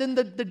do that, then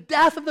the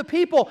death of the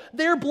people,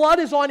 their blood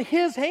is on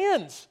his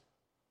hands.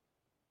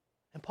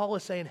 And Paul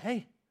is saying,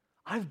 hey,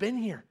 I've been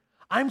here.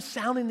 I'm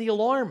sounding the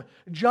alarm.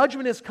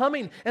 Judgment is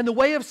coming, and the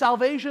way of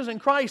salvation is in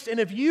Christ. And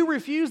if you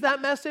refuse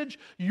that message,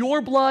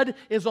 your blood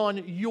is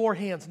on your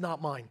hands,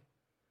 not mine.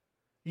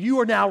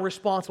 You are now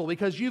responsible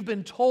because you've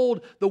been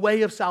told the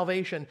way of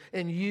salvation,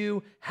 and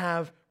you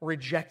have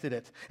rejected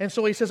it. And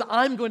so he says,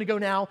 I'm going to go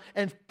now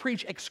and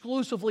preach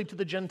exclusively to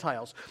the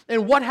Gentiles.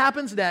 And what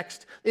happens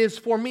next is,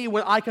 for me,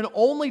 what I can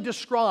only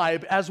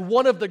describe as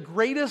one of the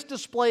greatest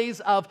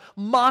displays of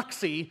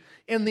moxie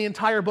in the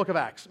entire book of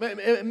Acts,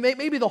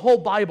 maybe the whole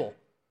Bible.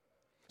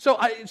 So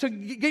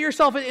get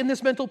yourself in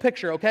this mental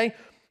picture, okay?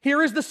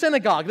 Here is the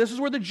synagogue. This is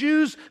where the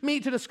Jews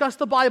meet to discuss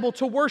the Bible,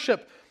 to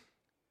worship.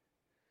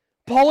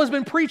 Paul has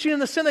been preaching in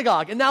the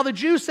synagogue, and now the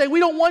Jews say, we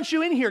don't want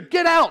you in here,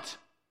 get out.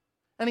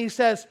 And he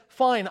says,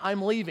 fine,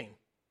 I'm leaving.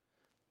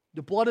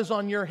 The blood is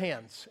on your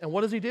hands. And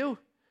what does he do?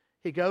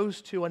 He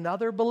goes to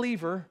another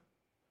believer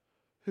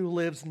who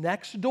lives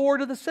next door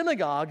to the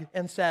synagogue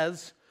and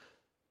says,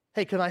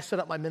 hey, can I set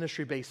up my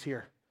ministry base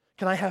here?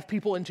 Can I have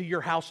people into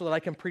your house so that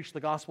I can preach the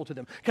gospel to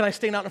them? Can I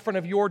stand out in front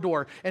of your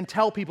door and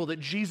tell people that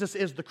Jesus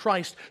is the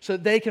Christ so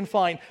that they can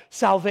find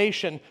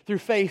salvation through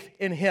faith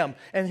in Him?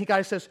 And the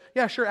guy says,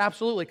 yeah, sure,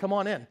 absolutely, come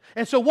on in.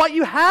 And so what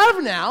you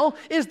have now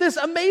is this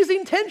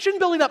amazing tension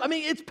building up. I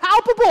mean, it's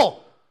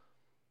palpable.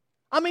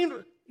 I mean,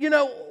 you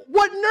know,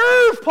 what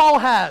nerve Paul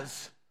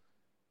has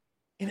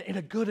in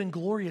a good and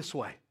glorious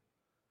way.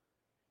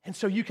 And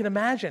so you can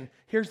imagine,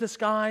 here's this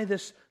guy,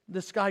 this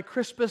guy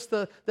Crispus,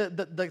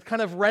 the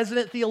kind of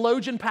resident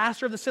theologian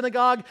pastor of the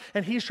synagogue,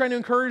 and he's trying to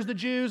encourage the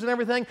Jews and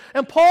everything.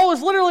 And Paul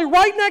is literally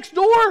right next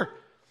door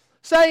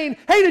saying,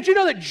 hey, did you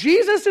know that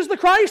Jesus is the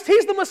Christ?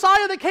 He's the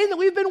Messiah that came that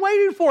we've been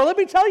waiting for. Let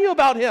me tell you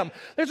about him.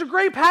 There's a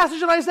great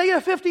passage in Isaiah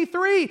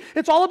 53.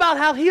 It's all about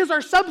how he is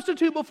our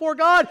substitute before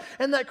God.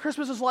 And that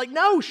Crispus is like,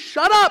 no,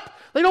 shut up.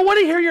 They don't want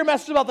to hear your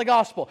message about the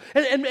gospel.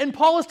 And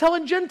Paul is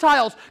telling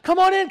Gentiles, come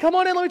on in,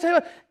 let me tell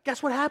you.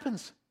 Guess what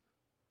happens?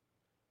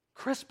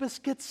 Crispus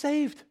gets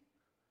saved.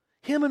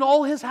 Him and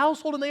all his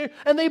household,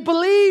 and they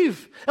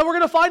believe. And we're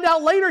going to find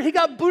out later he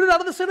got booted out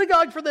of the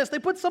synagogue for this. They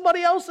put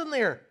somebody else in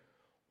there.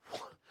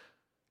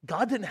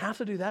 God didn't have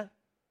to do that.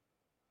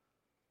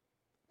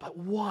 But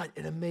what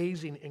an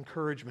amazing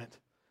encouragement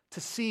to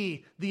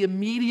see the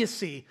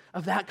immediacy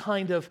of that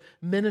kind of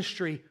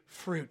ministry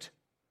fruit.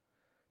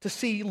 To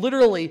see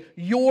literally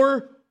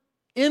your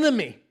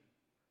enemy,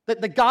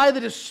 that the guy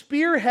that is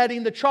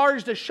spearheading the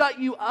charge to shut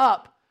you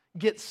up,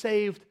 get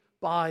saved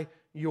by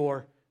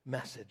your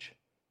message.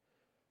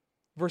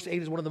 Verse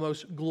 8 is one of the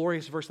most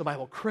glorious verses of the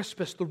Bible.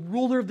 Crispus, the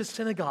ruler of the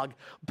synagogue,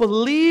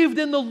 believed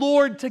in the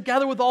Lord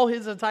together with all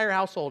his entire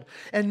household.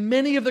 And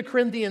many of the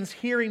Corinthians,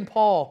 hearing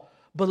Paul,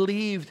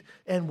 believed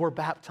and were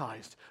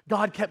baptized.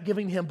 God kept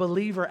giving him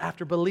believer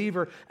after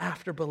believer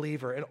after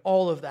believer. And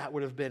all of that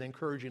would have been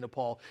encouraging to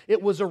Paul.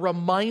 It was a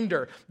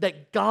reminder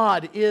that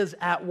God is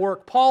at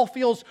work. Paul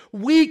feels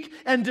weak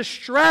and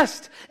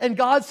distressed. And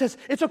God says,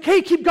 it's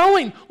okay, keep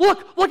going.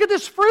 Look at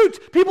this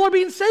fruit. People are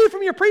being saved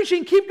from your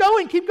preaching. Keep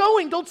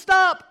going, don't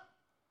stop.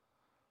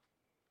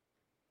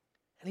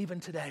 And even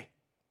today,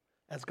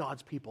 as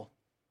God's people,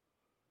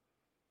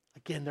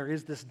 again, there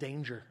is this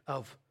danger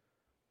of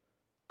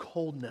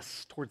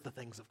coldness towards the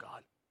things of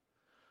God.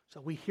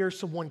 So we hear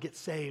someone get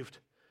saved.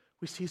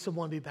 We see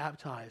someone be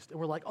baptized. And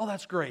we're like, oh,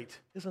 that's great.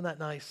 Isn't that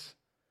nice?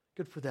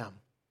 Good for them.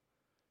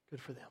 Good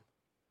for them.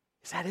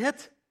 Is that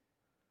it?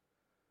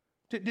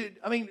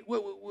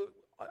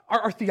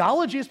 Our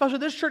theology, especially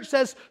this church,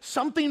 says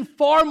something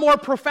far more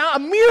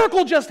profound. A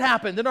miracle just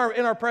happened in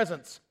our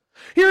presence.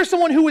 Here's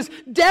someone who was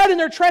dead in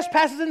their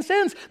trespasses and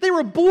sins. They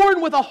were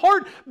born with a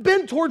heart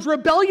bent towards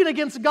rebellion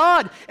against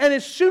God. And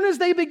as soon as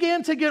they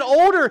began to get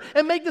older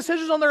and make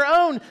decisions on their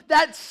own,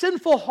 that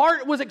sinful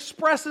heart was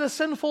expressed in a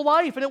sinful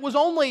life. And it was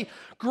only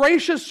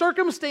gracious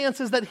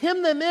circumstances that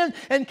hemmed them in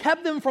and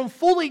kept them from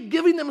fully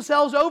giving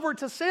themselves over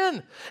to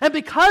sin. And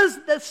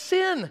because that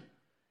sin,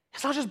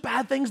 it's not just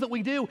bad things that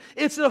we do,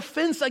 it's an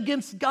offense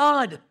against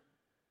God.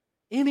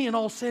 Any and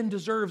all sin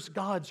deserves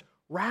God's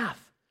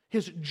wrath,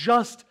 His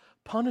just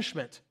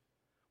punishment,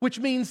 which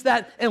means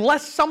that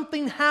unless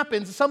something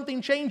happens,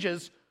 something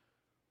changes,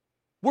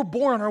 we're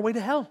born on our way to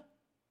hell.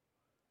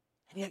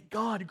 And yet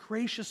God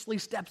graciously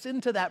steps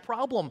into that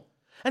problem.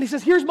 And He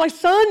says, here's my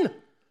son.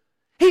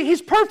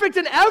 He's perfect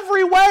in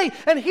every way,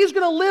 and He's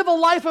going to live a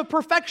life of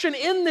perfection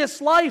in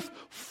this life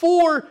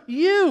for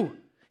you.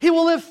 He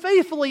will live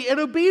faithfully and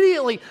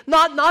obediently,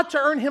 not to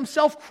earn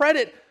Himself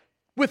credit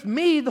with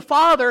me, the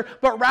Father,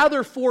 but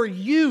rather for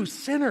you,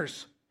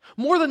 sinners.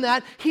 More than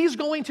that, He's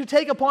going to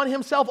take upon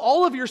Himself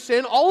all of your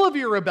sin, all of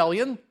your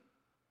rebellion.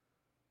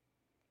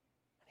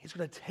 He's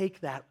going to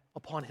take that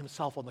upon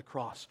Himself on the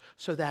cross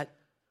so that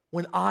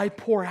when I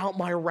pour out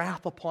my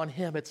wrath upon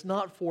Him, it's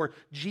not for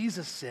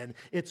Jesus' sin,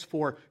 it's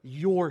for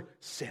your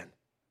sin.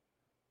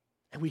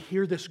 And we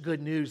hear this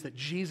good news that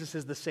Jesus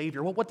is the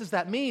Savior. Well, what does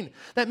that mean?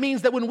 That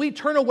means that when we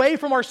turn away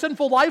from our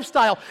sinful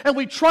lifestyle and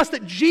we trust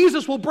that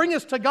Jesus will bring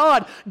us to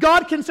God,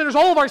 God considers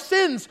all of our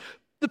sins,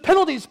 the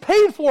penalties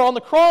paid for on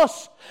the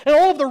cross, and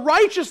all of the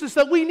righteousness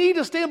that we need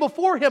to stand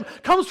before Him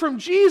comes from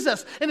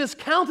Jesus and is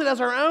counted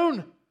as our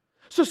own.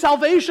 So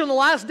salvation on the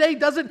last day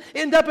doesn't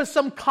end up as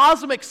some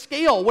cosmic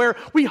scale where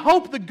we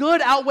hope the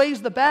good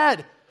outweighs the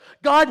bad.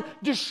 God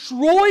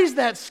destroys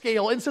that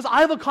scale and says,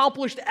 I've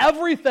accomplished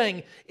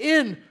everything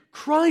in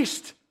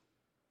Christ.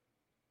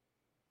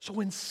 So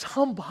when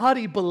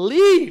somebody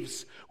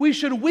believes, we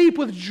should weep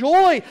with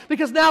joy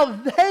because now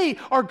they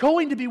are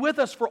going to be with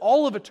us for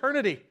all of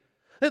eternity.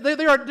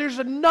 There's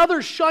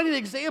another shining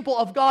example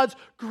of God's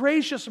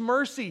gracious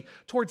mercy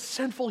towards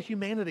sinful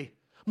humanity,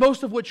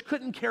 most of which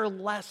couldn't care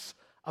less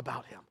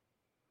about Him.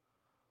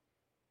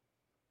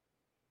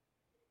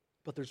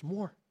 But there's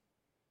more.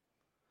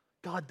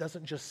 God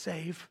doesn't just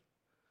save,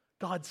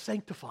 God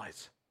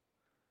sanctifies.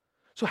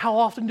 So how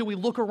often do we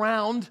look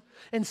around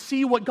and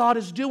see what God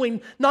is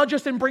doing, not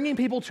just in bringing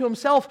people to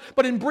himself,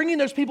 but in bringing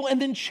those people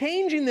and then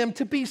changing them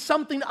to be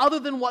something other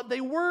than what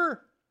they were?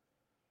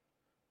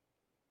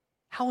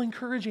 How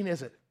encouraging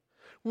is it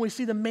when we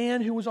see the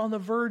man who was on the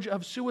verge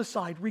of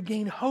suicide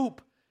regain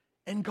hope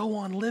and go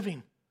on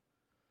living?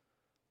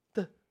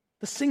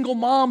 The single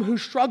mom who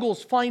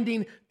struggles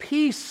finding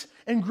peace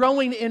and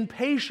growing in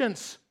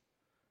patience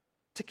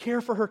to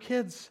care for her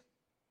kids.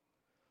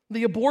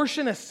 The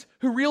abortionist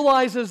who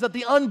realizes that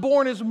the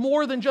unborn is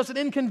more than just an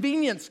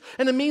inconvenience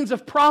and a means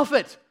of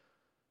profit,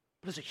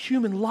 but is a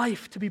human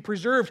life to be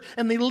preserved,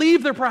 and they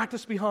leave their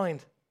practice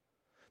behind.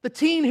 The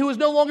teen who is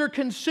no longer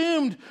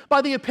consumed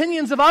by the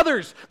opinions of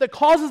others that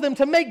causes them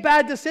to make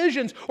bad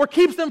decisions or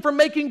keeps them from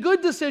making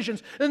good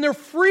decisions, and they're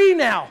free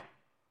now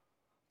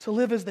to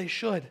live as they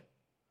should.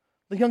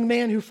 The young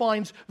man who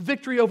finds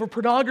victory over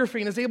pornography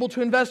and is able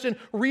to invest in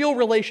real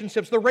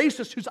relationships. The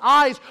racist whose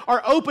eyes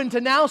are open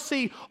to now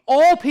see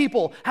all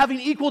people having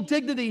equal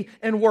dignity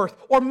and worth.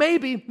 Or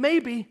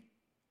maybe,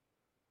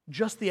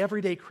 just the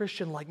everyday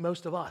Christian like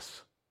most of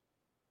us,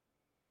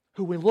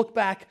 who when we look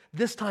back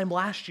this time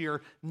last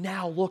year,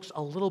 now looks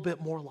a little bit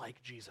more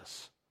like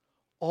Jesus.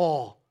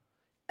 All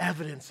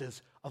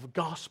evidences of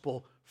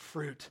gospel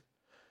fruit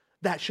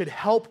that should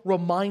help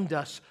remind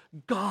us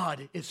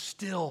God is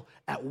still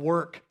at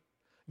work.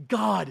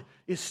 God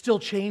is still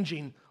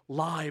changing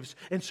lives.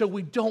 And so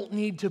we don't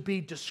need to be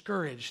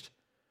discouraged,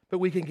 but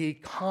we can be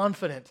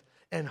confident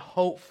and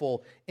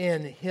hopeful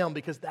in Him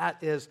because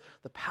that is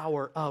the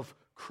power of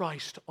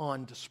Christ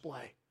on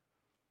display.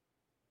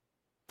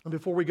 And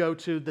before we go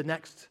to the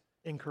next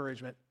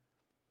encouragement,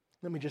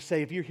 let me just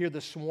say, if you're here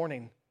this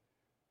morning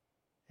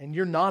and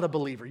you're not a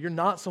believer, you're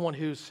not someone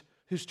who's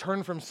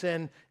turned from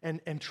sin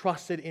and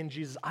trusted in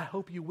Jesus, I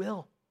hope you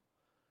will,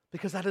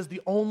 because that is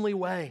the only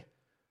way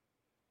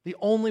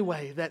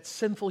that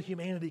sinful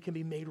humanity can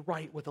be made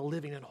right with a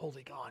living and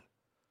holy God.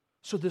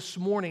 So this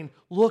morning,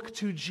 look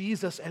to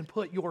Jesus and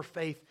put your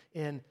faith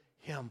in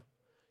Him.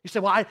 You say,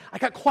 well, I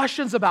got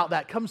questions about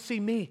that. Come see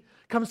me.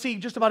 Come see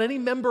just about any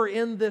member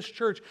in this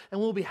church,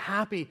 and we'll be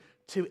happy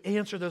to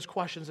answer those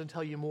questions and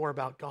tell you more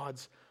about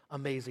God's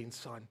amazing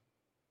Son.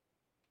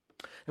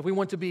 If we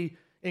want to be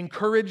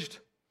encouraged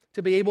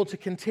to be able to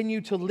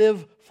continue to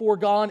live for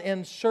God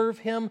and serve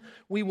Him,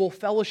 we will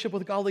fellowship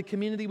with godly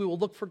community, we will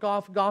look for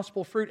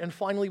gospel fruit, and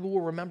finally we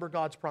will remember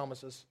God's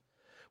promises.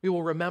 We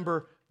will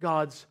remember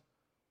God's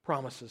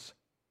promises.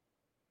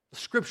 The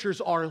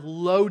Scriptures are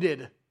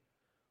loaded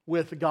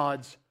with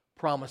God's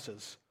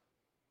promises.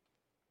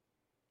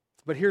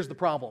 But here's the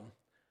problem.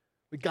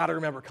 We've got to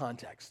remember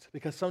context,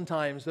 because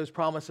sometimes those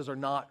promises are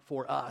not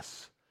for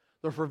us.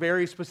 They're for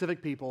very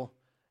specific people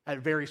at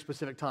very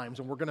specific times,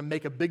 and we're going to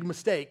make a big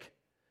mistake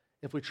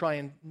if we try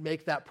and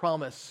make that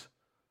promise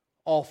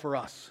all for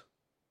us.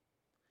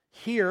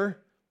 Here,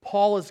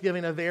 Paul is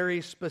giving a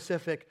very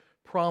specific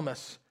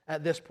promise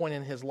at this point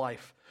in his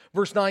life.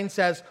 Verse 9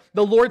 says,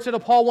 "The Lord said to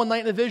Paul one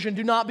night in a vision,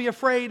 'Do not be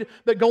afraid,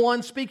 but go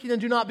on speaking and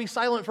do not be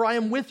silent, for I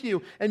am with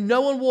you, and no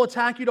one will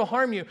attack you to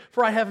harm you,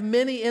 for I have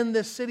many in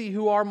this city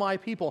who are my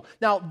people.'"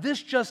 Now,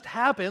 this just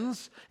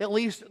happens, at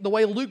least the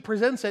way Luke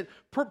presents it,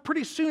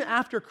 pretty soon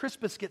after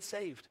Crispus gets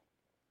saved.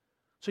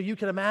 So you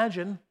can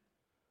imagine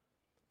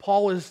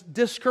Paul is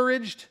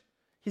discouraged.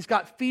 He's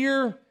got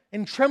fear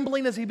and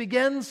trembling as he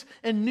begins,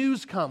 and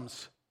news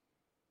comes.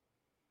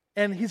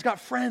 And he's got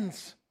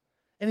friends,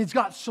 and he's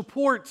got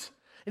support,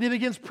 and he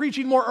begins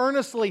preaching more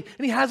earnestly,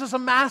 and he has this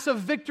massive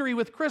victory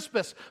with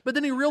Crispus. But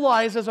then he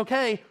realizes,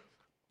 okay,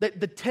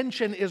 that the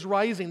tension is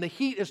rising, the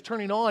heat is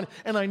turning on,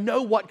 and I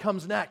know what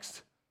comes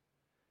next.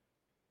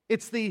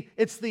 It's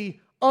the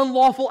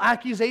unlawful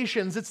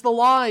accusations. It's the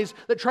lies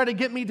that try to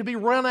get me to be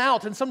run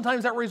out, and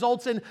sometimes that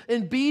results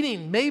in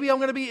beating. Maybe I'm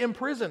going to be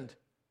imprisoned.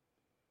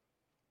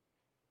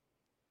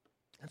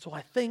 And so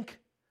I think,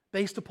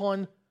 based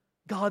upon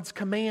God's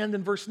command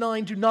in verse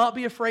 9, "Do not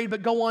be afraid,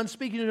 but go on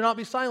speaking, do not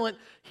be silent,"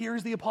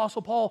 here's the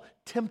Apostle Paul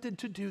tempted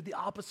to do the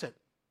opposite.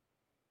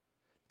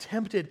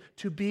 Tempted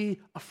to be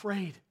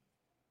afraid.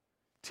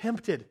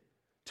 Tempted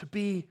to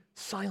be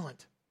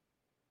silent.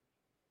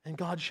 And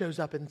God shows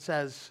up and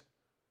says,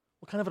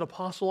 "What kind of an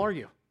apostle are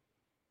you?"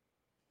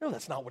 No,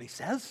 that's not what he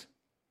says.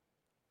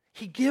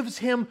 He gives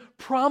him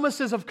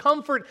promises of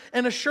comfort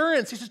and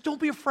assurance. He says, "Don't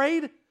be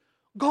afraid.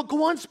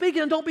 Go on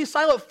speaking and don't be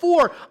silent,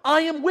 for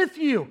I am with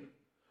you.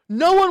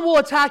 No one will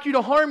attack you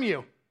to harm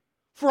you,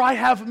 for I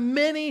have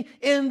many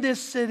in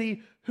this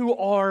city who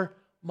are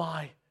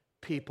my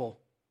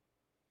people."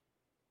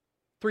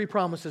 Three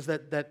promises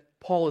that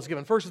Paul is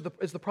given. First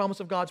is the promise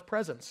of God's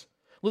presence.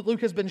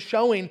 Luke has been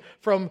showing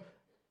from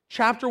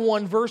chapter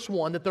 1, verse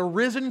 1, that the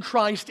risen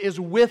Christ is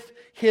with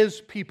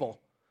His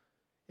people.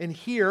 And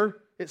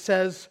here it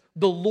says,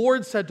 "The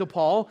Lord said to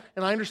Paul,"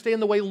 and I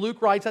understand the way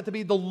Luke writes that to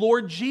be the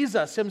Lord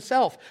Jesus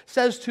Himself,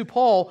 says to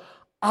Paul,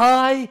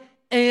 "I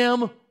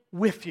am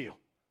with you."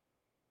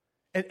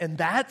 And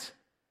that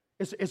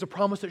is a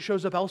promise that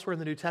shows up elsewhere in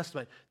the New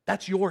Testament.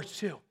 That's yours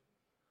too.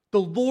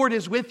 The Lord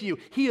is with you.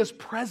 He is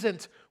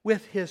present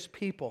with His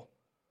people.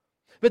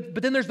 But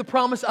then there's the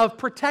promise of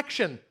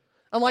protection.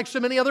 Unlike so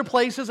many other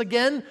places,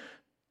 again,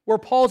 where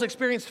Paul's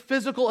experienced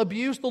physical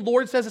abuse, the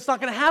Lord says it's not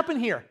going to happen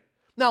here.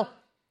 Now,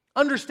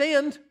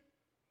 understand,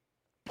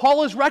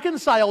 Paul is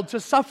reconciled to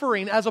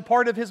suffering as a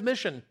part of his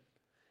mission.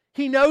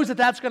 He knows that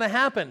that's going to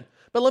happen.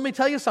 But let me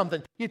tell you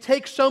something. You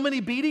take so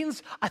many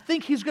beatings, I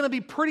think he's going to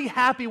be pretty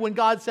happy when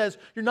God says,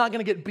 you're not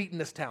going to get beat in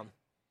this town.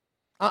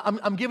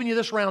 I'm giving you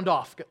this round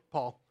off,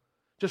 Paul.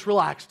 Just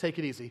relax, take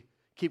it easy,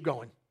 keep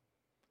going.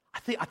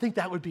 I think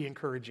that would be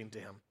encouraging to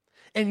him.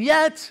 And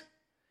yet,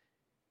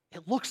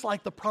 it looks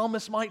like the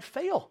promise might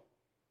fail.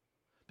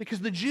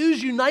 Because the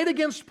Jews unite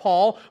against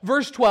Paul,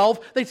 verse 12,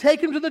 they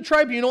take him to the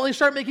tribunal and they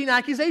start making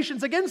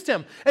accusations against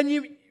him.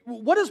 And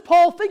what is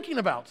Paul thinking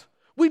about?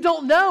 We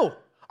don't know.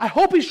 I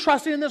hope he's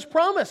trusting in this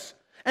promise.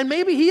 And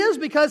maybe he is,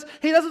 because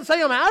he doesn't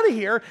say, I'm out of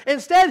here.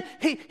 Instead,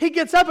 he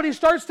gets up and he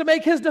starts to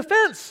make his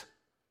defense.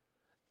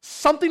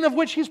 Something of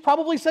which he's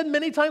probably said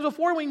many times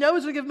before, and we know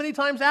he's going to give many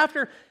times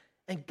after.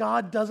 And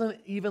God doesn't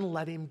even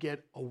let him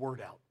get a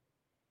word out.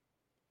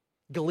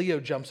 Gallio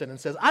jumps in and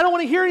says, I don't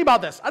want to hear any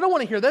about this. I don't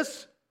want to hear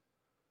this.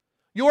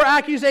 Your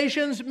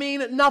accusations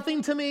mean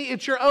nothing to me.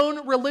 It's your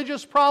own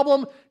religious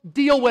problem.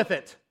 Deal with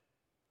it.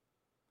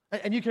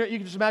 And you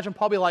can just imagine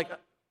Paul be like,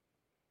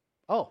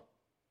 oh,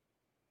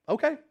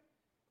 okay,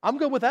 I'm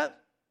good with that.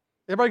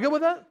 Everybody good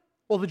with that?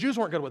 Well, the Jews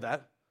weren't good with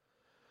that.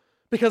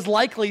 Because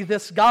likely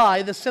this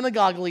guy, the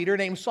synagogue leader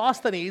named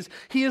Sosthenes,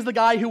 he is the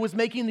guy who was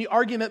making the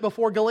argument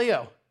before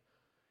Gallio.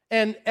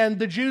 And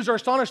the Jews are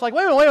astonished, like,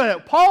 wait a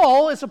minute,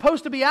 Paul is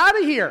supposed to be out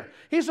of here.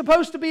 He's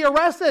supposed to be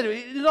arrested.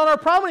 He's not our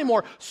problem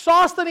anymore.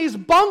 Sosthenes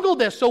bungled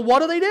this, so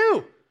what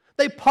do?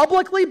 They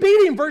publicly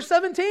beat him, verse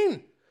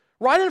 17,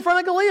 right in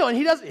front of Gallio, and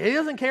he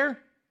doesn't care.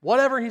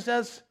 Whatever, he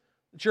says,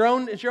 it's your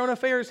own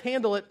affairs,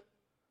 handle it.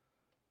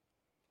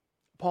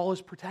 Paul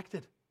is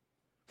protected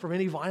from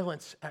any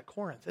violence at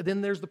Corinth. And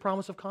then there's the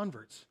promise of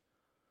converts.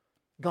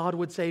 God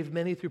would save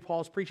many through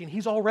Paul's preaching.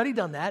 He's already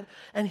done that,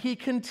 and he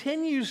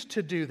continues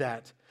to do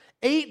that.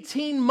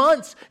 18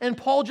 months, and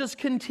Paul just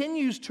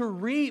continues to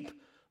reap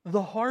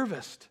the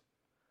harvest.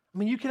 I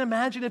mean, you can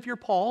imagine if you're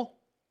Paul.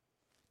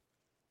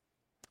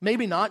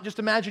 Maybe not, just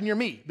imagine you're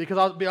me, because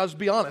I'll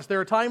be honest.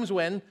 There are times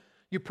when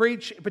you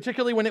preach,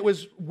 particularly when it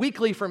was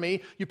weekly for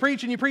me, you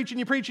preach and you preach and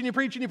you preach and you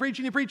preach and you preach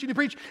and you preach and you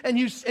preach,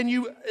 and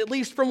you, at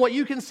least from what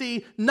you can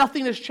see,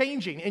 nothing is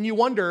changing. And you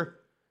wonder,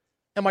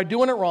 am I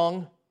doing it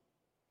wrong?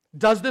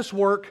 Does this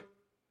work?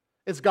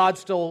 Is God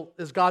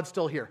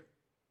still here?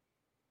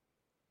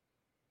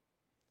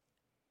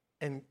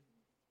 And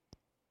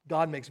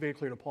God makes very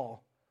clear to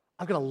Paul,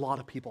 I've got a lot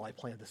of people I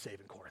plan to save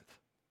in Corinth.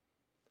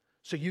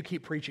 So you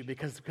keep preaching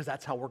because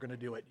that's how we're going to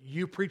do it.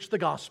 You preach the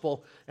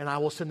gospel, and I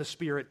will send the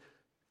Spirit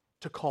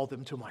to call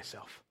them to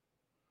myself.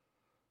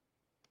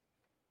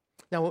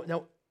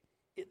 Now,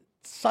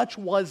 such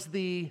was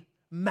the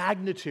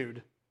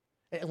magnitude,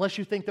 unless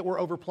you think that we're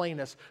overplaying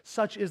this,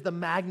 such is the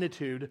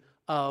magnitude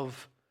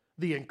of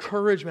the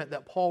encouragement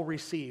that Paul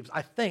receives.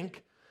 I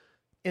think,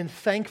 in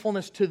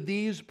thankfulness to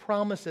these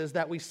promises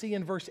that we see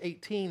in verse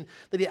 18,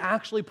 that he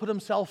actually put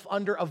himself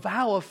under a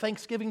vow of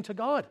thanksgiving to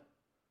God.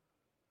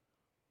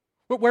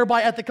 But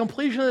whereby at the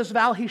completion of this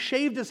vow, he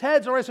shaved his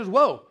head. So he says,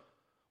 whoa,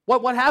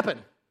 what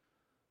happened?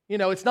 You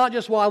know, it's not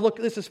just,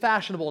 this is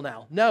fashionable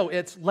now. No,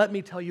 it's, let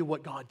me tell you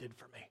what God did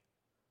for me.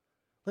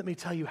 Let me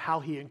tell you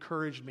how he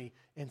encouraged me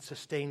and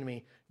sustained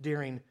me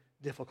during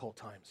difficult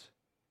times.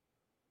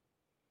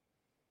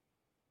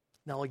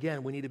 Now,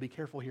 again, we need to be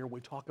careful here when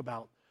we talk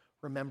about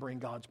remembering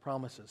God's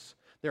promises.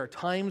 There are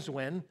times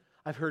when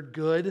I've heard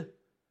good,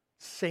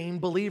 sane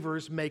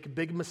believers make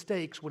big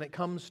mistakes when it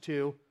comes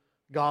to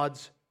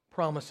God's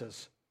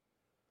promises.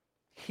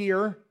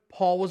 Here,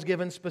 Paul was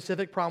given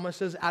specific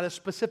promises at a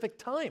specific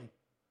time.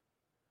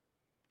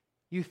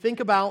 You think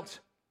about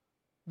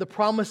the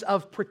promise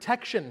of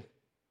protection.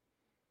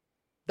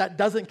 That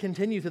doesn't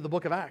continue through the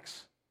book of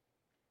Acts.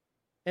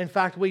 In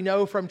fact, we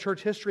know from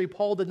church history,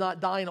 Paul did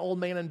not die an old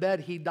man in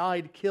bed. He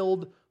died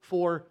killed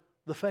for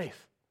the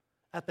faith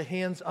at the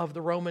hands of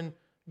the Roman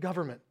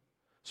government.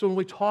 So when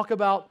we talk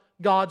about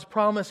God's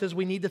promises,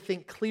 we need to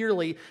think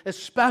clearly,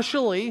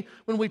 especially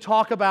when we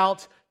talk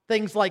about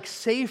things like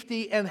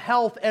safety and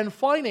health and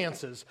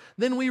finances.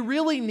 Then we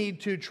really need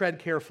to tread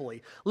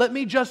carefully. Let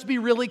me just be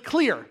really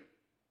clear.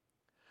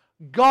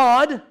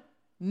 God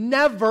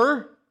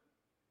never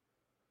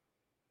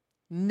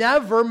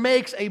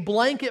makes a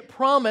blanket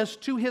promise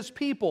to his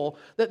people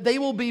that they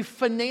will be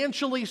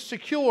financially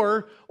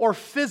secure or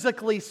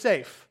physically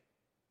safe.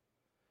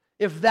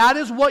 If that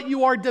is what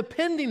you are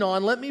depending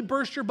on, let me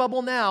burst your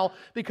bubble now,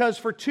 because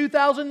for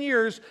 2,000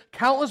 years,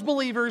 countless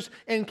believers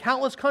in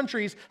countless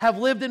countries have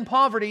lived in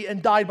poverty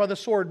and died by the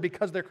sword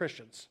because they're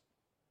Christians.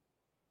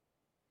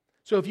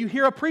 So if you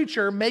hear a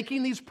preacher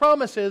making these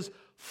promises,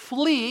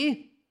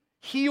 flee.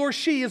 He or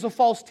she is a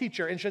false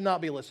teacher and should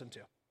not be listened to.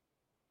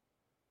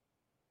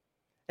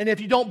 And if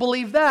you don't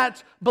believe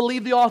that,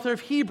 believe the author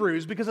of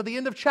Hebrews, because at the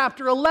end of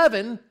chapter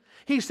 11,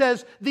 he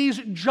says, these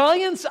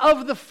giants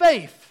of the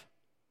faith.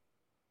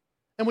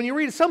 And when you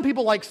read some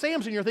people like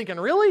Samson, you're thinking,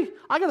 really?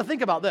 I got to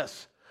think about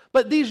this.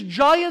 But these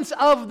giants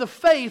of the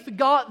faith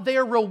got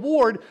their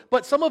reward,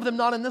 but some of them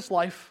not in this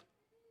life.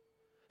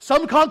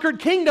 Some conquered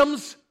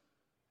kingdoms,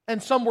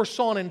 and some were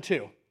sawn in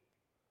two.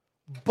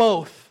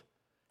 Both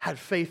had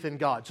faith in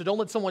God. So don't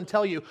let someone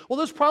tell you, well,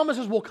 those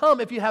promises will come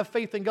if you have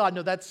faith in God.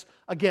 No, that's,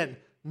 again,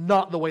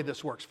 not the way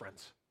this works,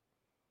 friends.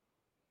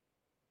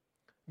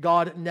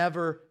 God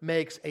never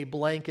makes a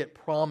blanket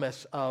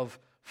promise of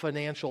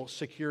financial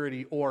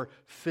security or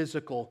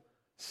physical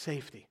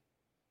safety.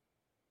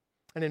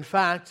 And in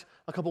fact,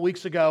 a couple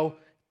weeks ago,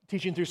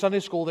 teaching through Sunday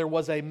school, there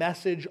was a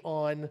message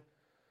on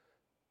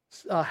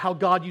how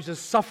God uses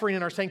suffering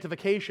in our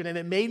sanctification, and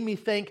it made me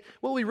think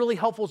what would be really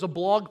helpful is a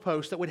blog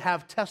post that would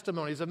have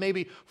testimonies of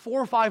maybe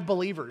 4 or 5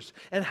 believers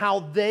and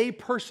how they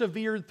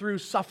persevered through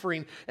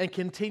suffering and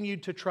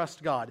continued to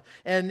trust God.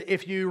 And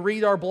if you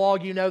read our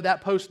blog, you know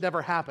that post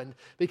never happened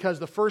because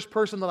the first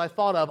person that I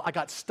thought of, I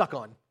got stuck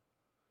on.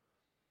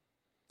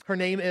 Her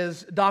name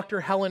is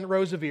Dr. Helen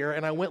Roseveare,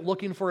 and I went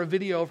looking for a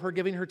video of her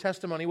giving her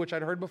testimony, which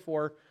I'd heard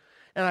before.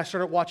 And I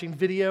started watching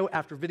video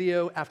after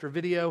video after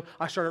video.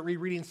 I started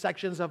rereading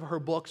sections of her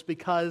books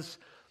because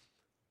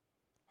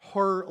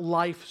her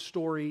life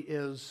story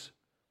is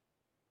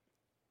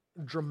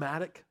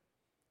dramatic,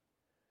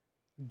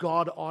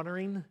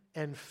 God-honoring,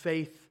 and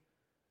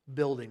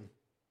faith-building.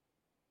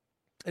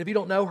 And if you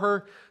don't know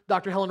her,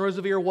 Dr. Helen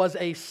Roseveare was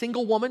a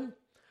single woman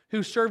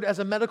who served as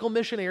a medical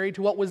missionary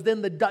to what was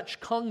then the Dutch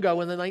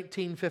Congo in the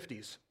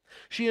 1950s.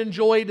 She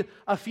enjoyed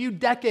a few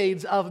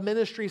decades of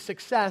ministry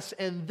success,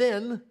 and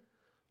then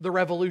the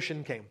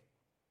revolution came.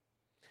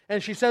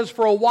 And she says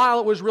for a while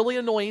it was really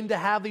annoying to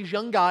have these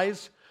young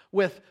guys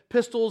with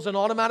pistols and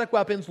automatic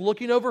weapons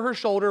looking over her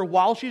shoulder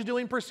while she's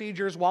doing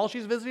procedures, while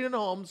she's visiting in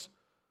homes.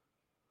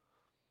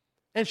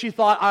 And she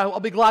thought, I'll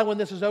be glad when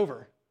this is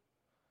over.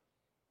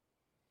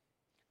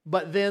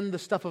 But then the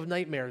stuff of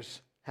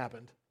nightmares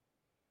happened.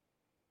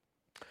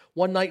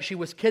 One night she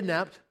was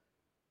kidnapped,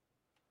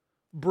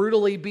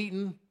 brutally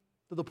beaten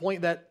to the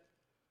point that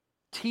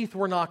teeth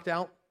were knocked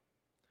out.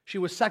 She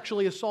was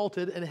sexually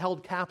assaulted and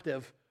held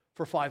captive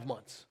for 5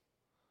 months.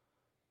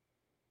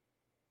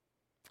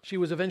 She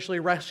was eventually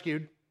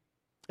rescued,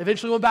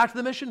 eventually went back to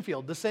the mission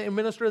field, the same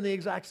minister in the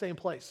exact same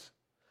place.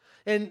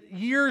 And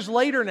years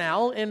later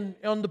now, and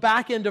on the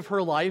back end of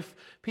her life,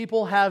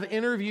 people have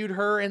interviewed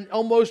her, and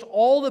almost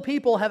all the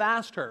people have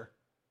asked her,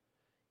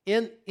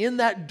 in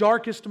that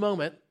darkest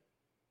moment,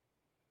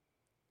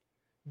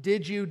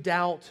 did you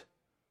doubt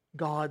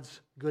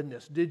God's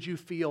goodness? Did you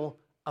feel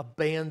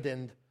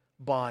abandoned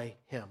by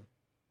Him?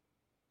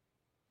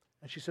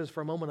 And she says,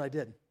 for a moment I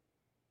did.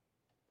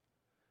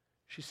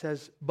 She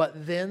says,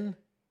 but then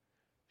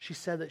she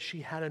said that she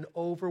had an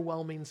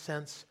overwhelming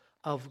sense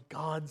of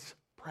God's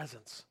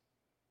presence.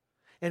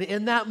 And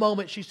in that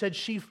moment, she said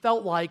she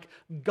felt like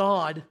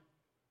God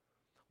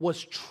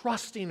was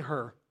trusting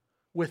her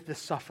with this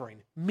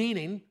suffering.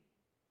 Meaning,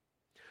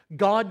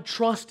 God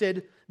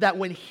trusted that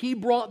when He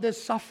brought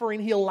this suffering,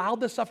 He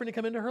allowed this suffering to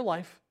come into her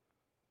life,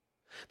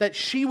 that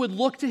she would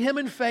look to Him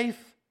in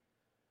faith,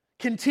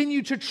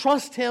 continue to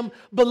trust Him,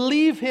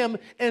 believe Him,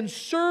 and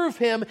serve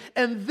Him,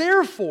 and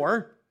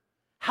therefore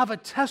have a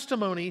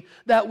testimony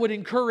that would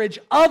encourage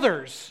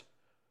others,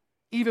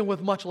 even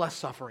with much less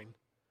suffering,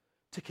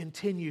 to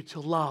continue to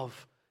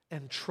love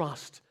and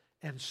trust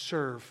and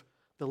serve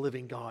the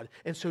living God.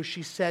 And so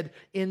she said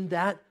in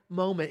that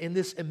moment, in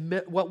this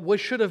what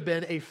should have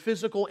been a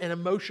physical and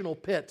emotional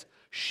pit,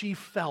 she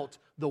felt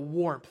the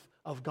warmth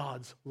of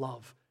God's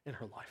love in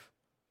her life.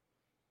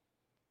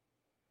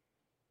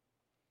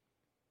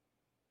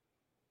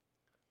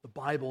 The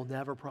Bible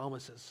never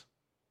promises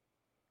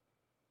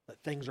that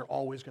things are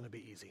always going to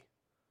be easy.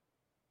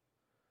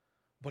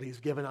 But He's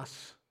given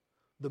us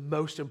the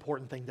most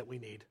important thing that we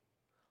need,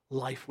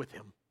 life with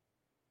Him.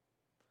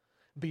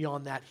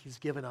 Beyond that, He's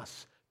given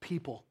us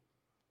people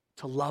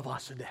to love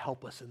us and to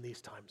help us in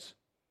these times.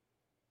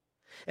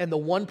 And the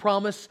one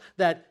promise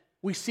that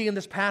we see in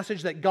this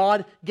passage that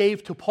God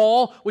gave to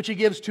Paul, which He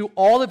gives to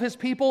all of His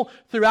people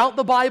throughout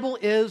the Bible,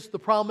 is the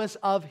promise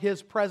of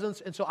His presence.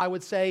 And so I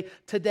would say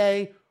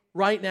today,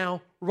 right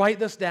now, write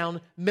this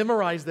down,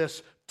 memorize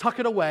this, tuck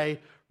it away,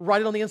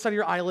 write it on the inside of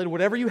your eyelid,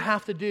 whatever you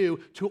have to do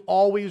to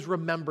always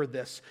remember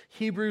this.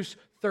 Hebrews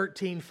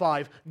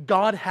 13:5.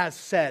 God has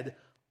said,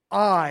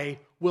 I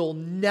will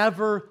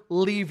never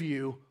leave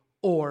you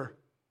or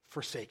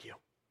forsake you.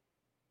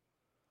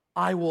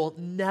 I will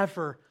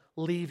never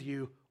leave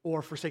you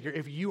or forsake you.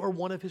 If you are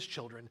one of His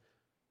children,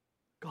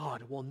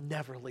 God will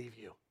never leave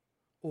you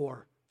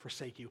or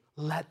forsake you.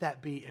 Let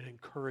that be an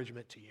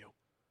encouragement to you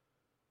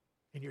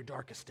in your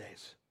darkest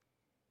days.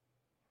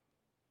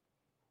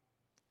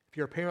 If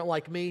you're a parent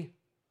like me,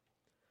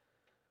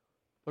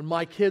 when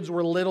my kids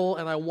were little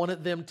and I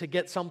wanted them to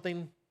get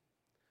something,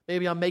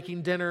 maybe I'm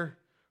making dinner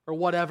or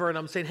whatever, and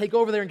I'm saying, hey,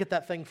 go over there and get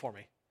that thing for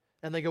me.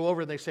 And they go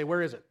over and they say,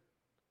 where is it?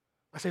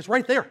 I say, it's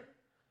right there.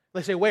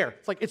 They say, where?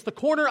 It's like, it's the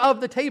corner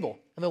of the table.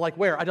 And they're like,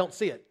 where? I don't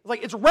see it. It's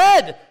like, it's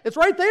red. It's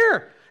right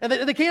there. And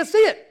they can't see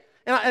it.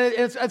 And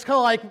it's kind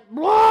of like,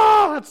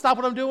 I stop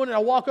what I'm doing and I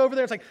walk over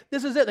there. It's like,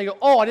 this is it. And they go,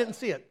 oh, I didn't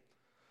see it.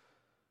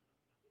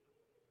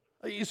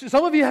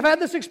 Some of you have had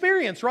this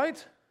experience,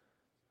 right?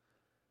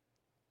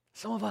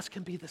 Some of us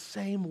can be the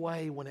same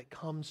way when it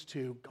comes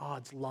to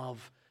God's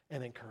love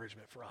and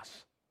encouragement for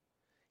us.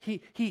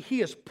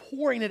 He is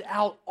pouring it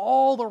out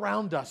all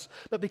around us.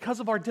 But because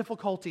of our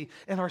difficulty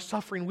and our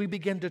suffering, we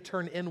begin to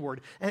turn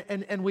inward.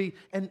 And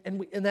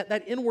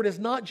that inward is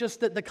not just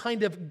the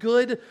kind of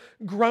good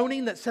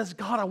groaning that says,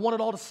 God, I want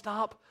it all to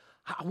stop.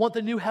 I want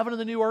the new heaven and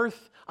the new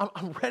earth.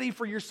 I'm ready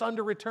for your son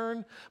to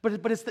return. But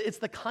it's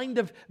the kind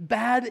of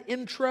bad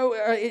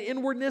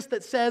inwardness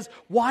that says,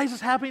 why is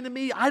this happening to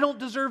me? I don't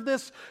deserve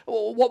this.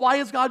 Why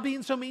is God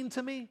being so mean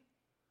to me?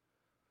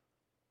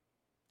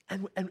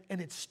 And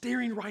it's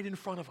staring right in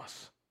front of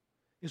us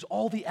is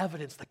all the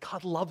evidence that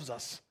God loves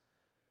us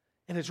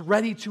and is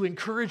ready to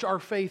encourage our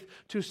faith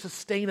to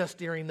sustain us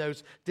during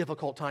those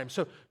difficult times.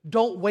 So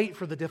don't wait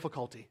for the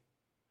difficulty.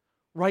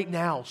 Right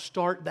now,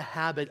 start the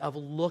habit of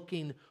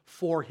looking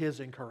for His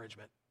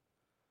encouragement.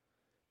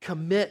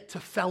 Commit to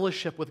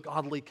fellowship with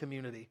godly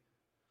community.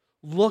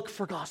 Look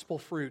for gospel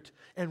fruit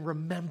and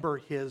remember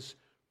His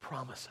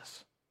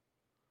promises.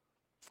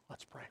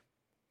 Let's pray.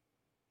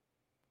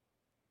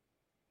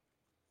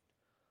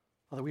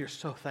 Father, we are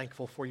so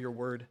thankful for your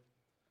word.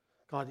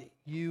 God,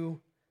 you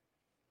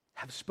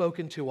have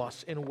spoken to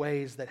us in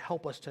ways that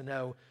help us to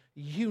know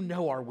you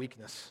know our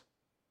weakness.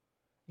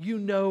 You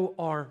know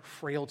our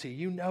frailty.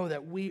 You know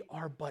that we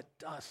are but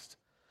dust.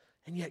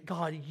 And yet,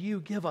 God, you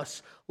give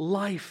us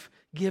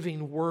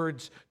life-giving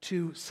words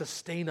to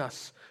sustain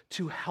us,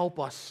 to help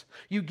us.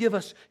 You give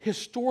us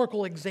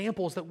historical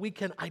examples that we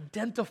can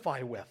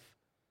identify with.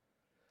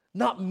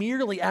 Not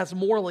merely as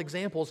moral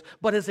examples,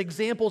 but as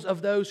examples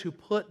of those who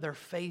put their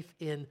faith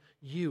in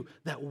you,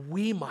 that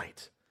we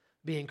might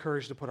be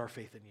encouraged to put our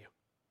faith in you.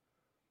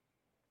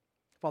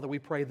 Father, we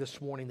pray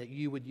this morning that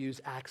you would use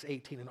Acts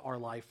 18 in our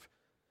life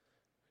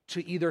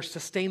to either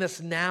sustain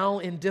us now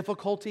in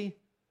difficulty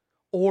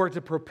or to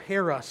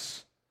prepare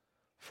us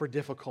for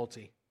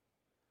difficulty.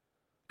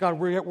 God,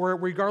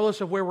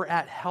 regardless of where we're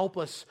at, help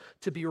us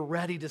to be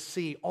ready to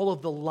see all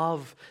of the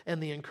love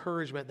and the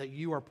encouragement that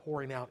you are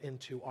pouring out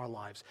into our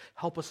lives.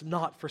 Help us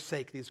not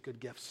forsake these good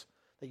gifts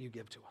that you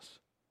give to us.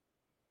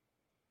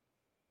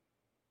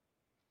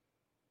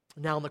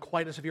 Now, in the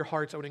quietness of your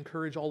hearts, I would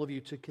encourage all of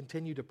you to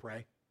continue to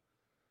pray.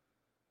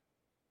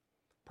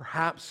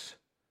 Perhaps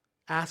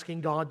asking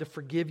God to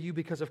forgive you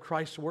because of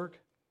Christ's work.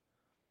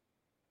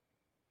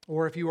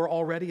 Or if you are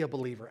already a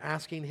believer,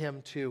 asking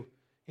Him to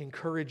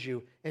encourage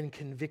you and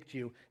convict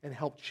you and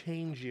help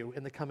change you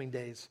in the coming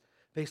days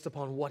based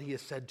upon what He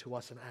has said to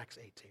us in Acts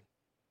 18.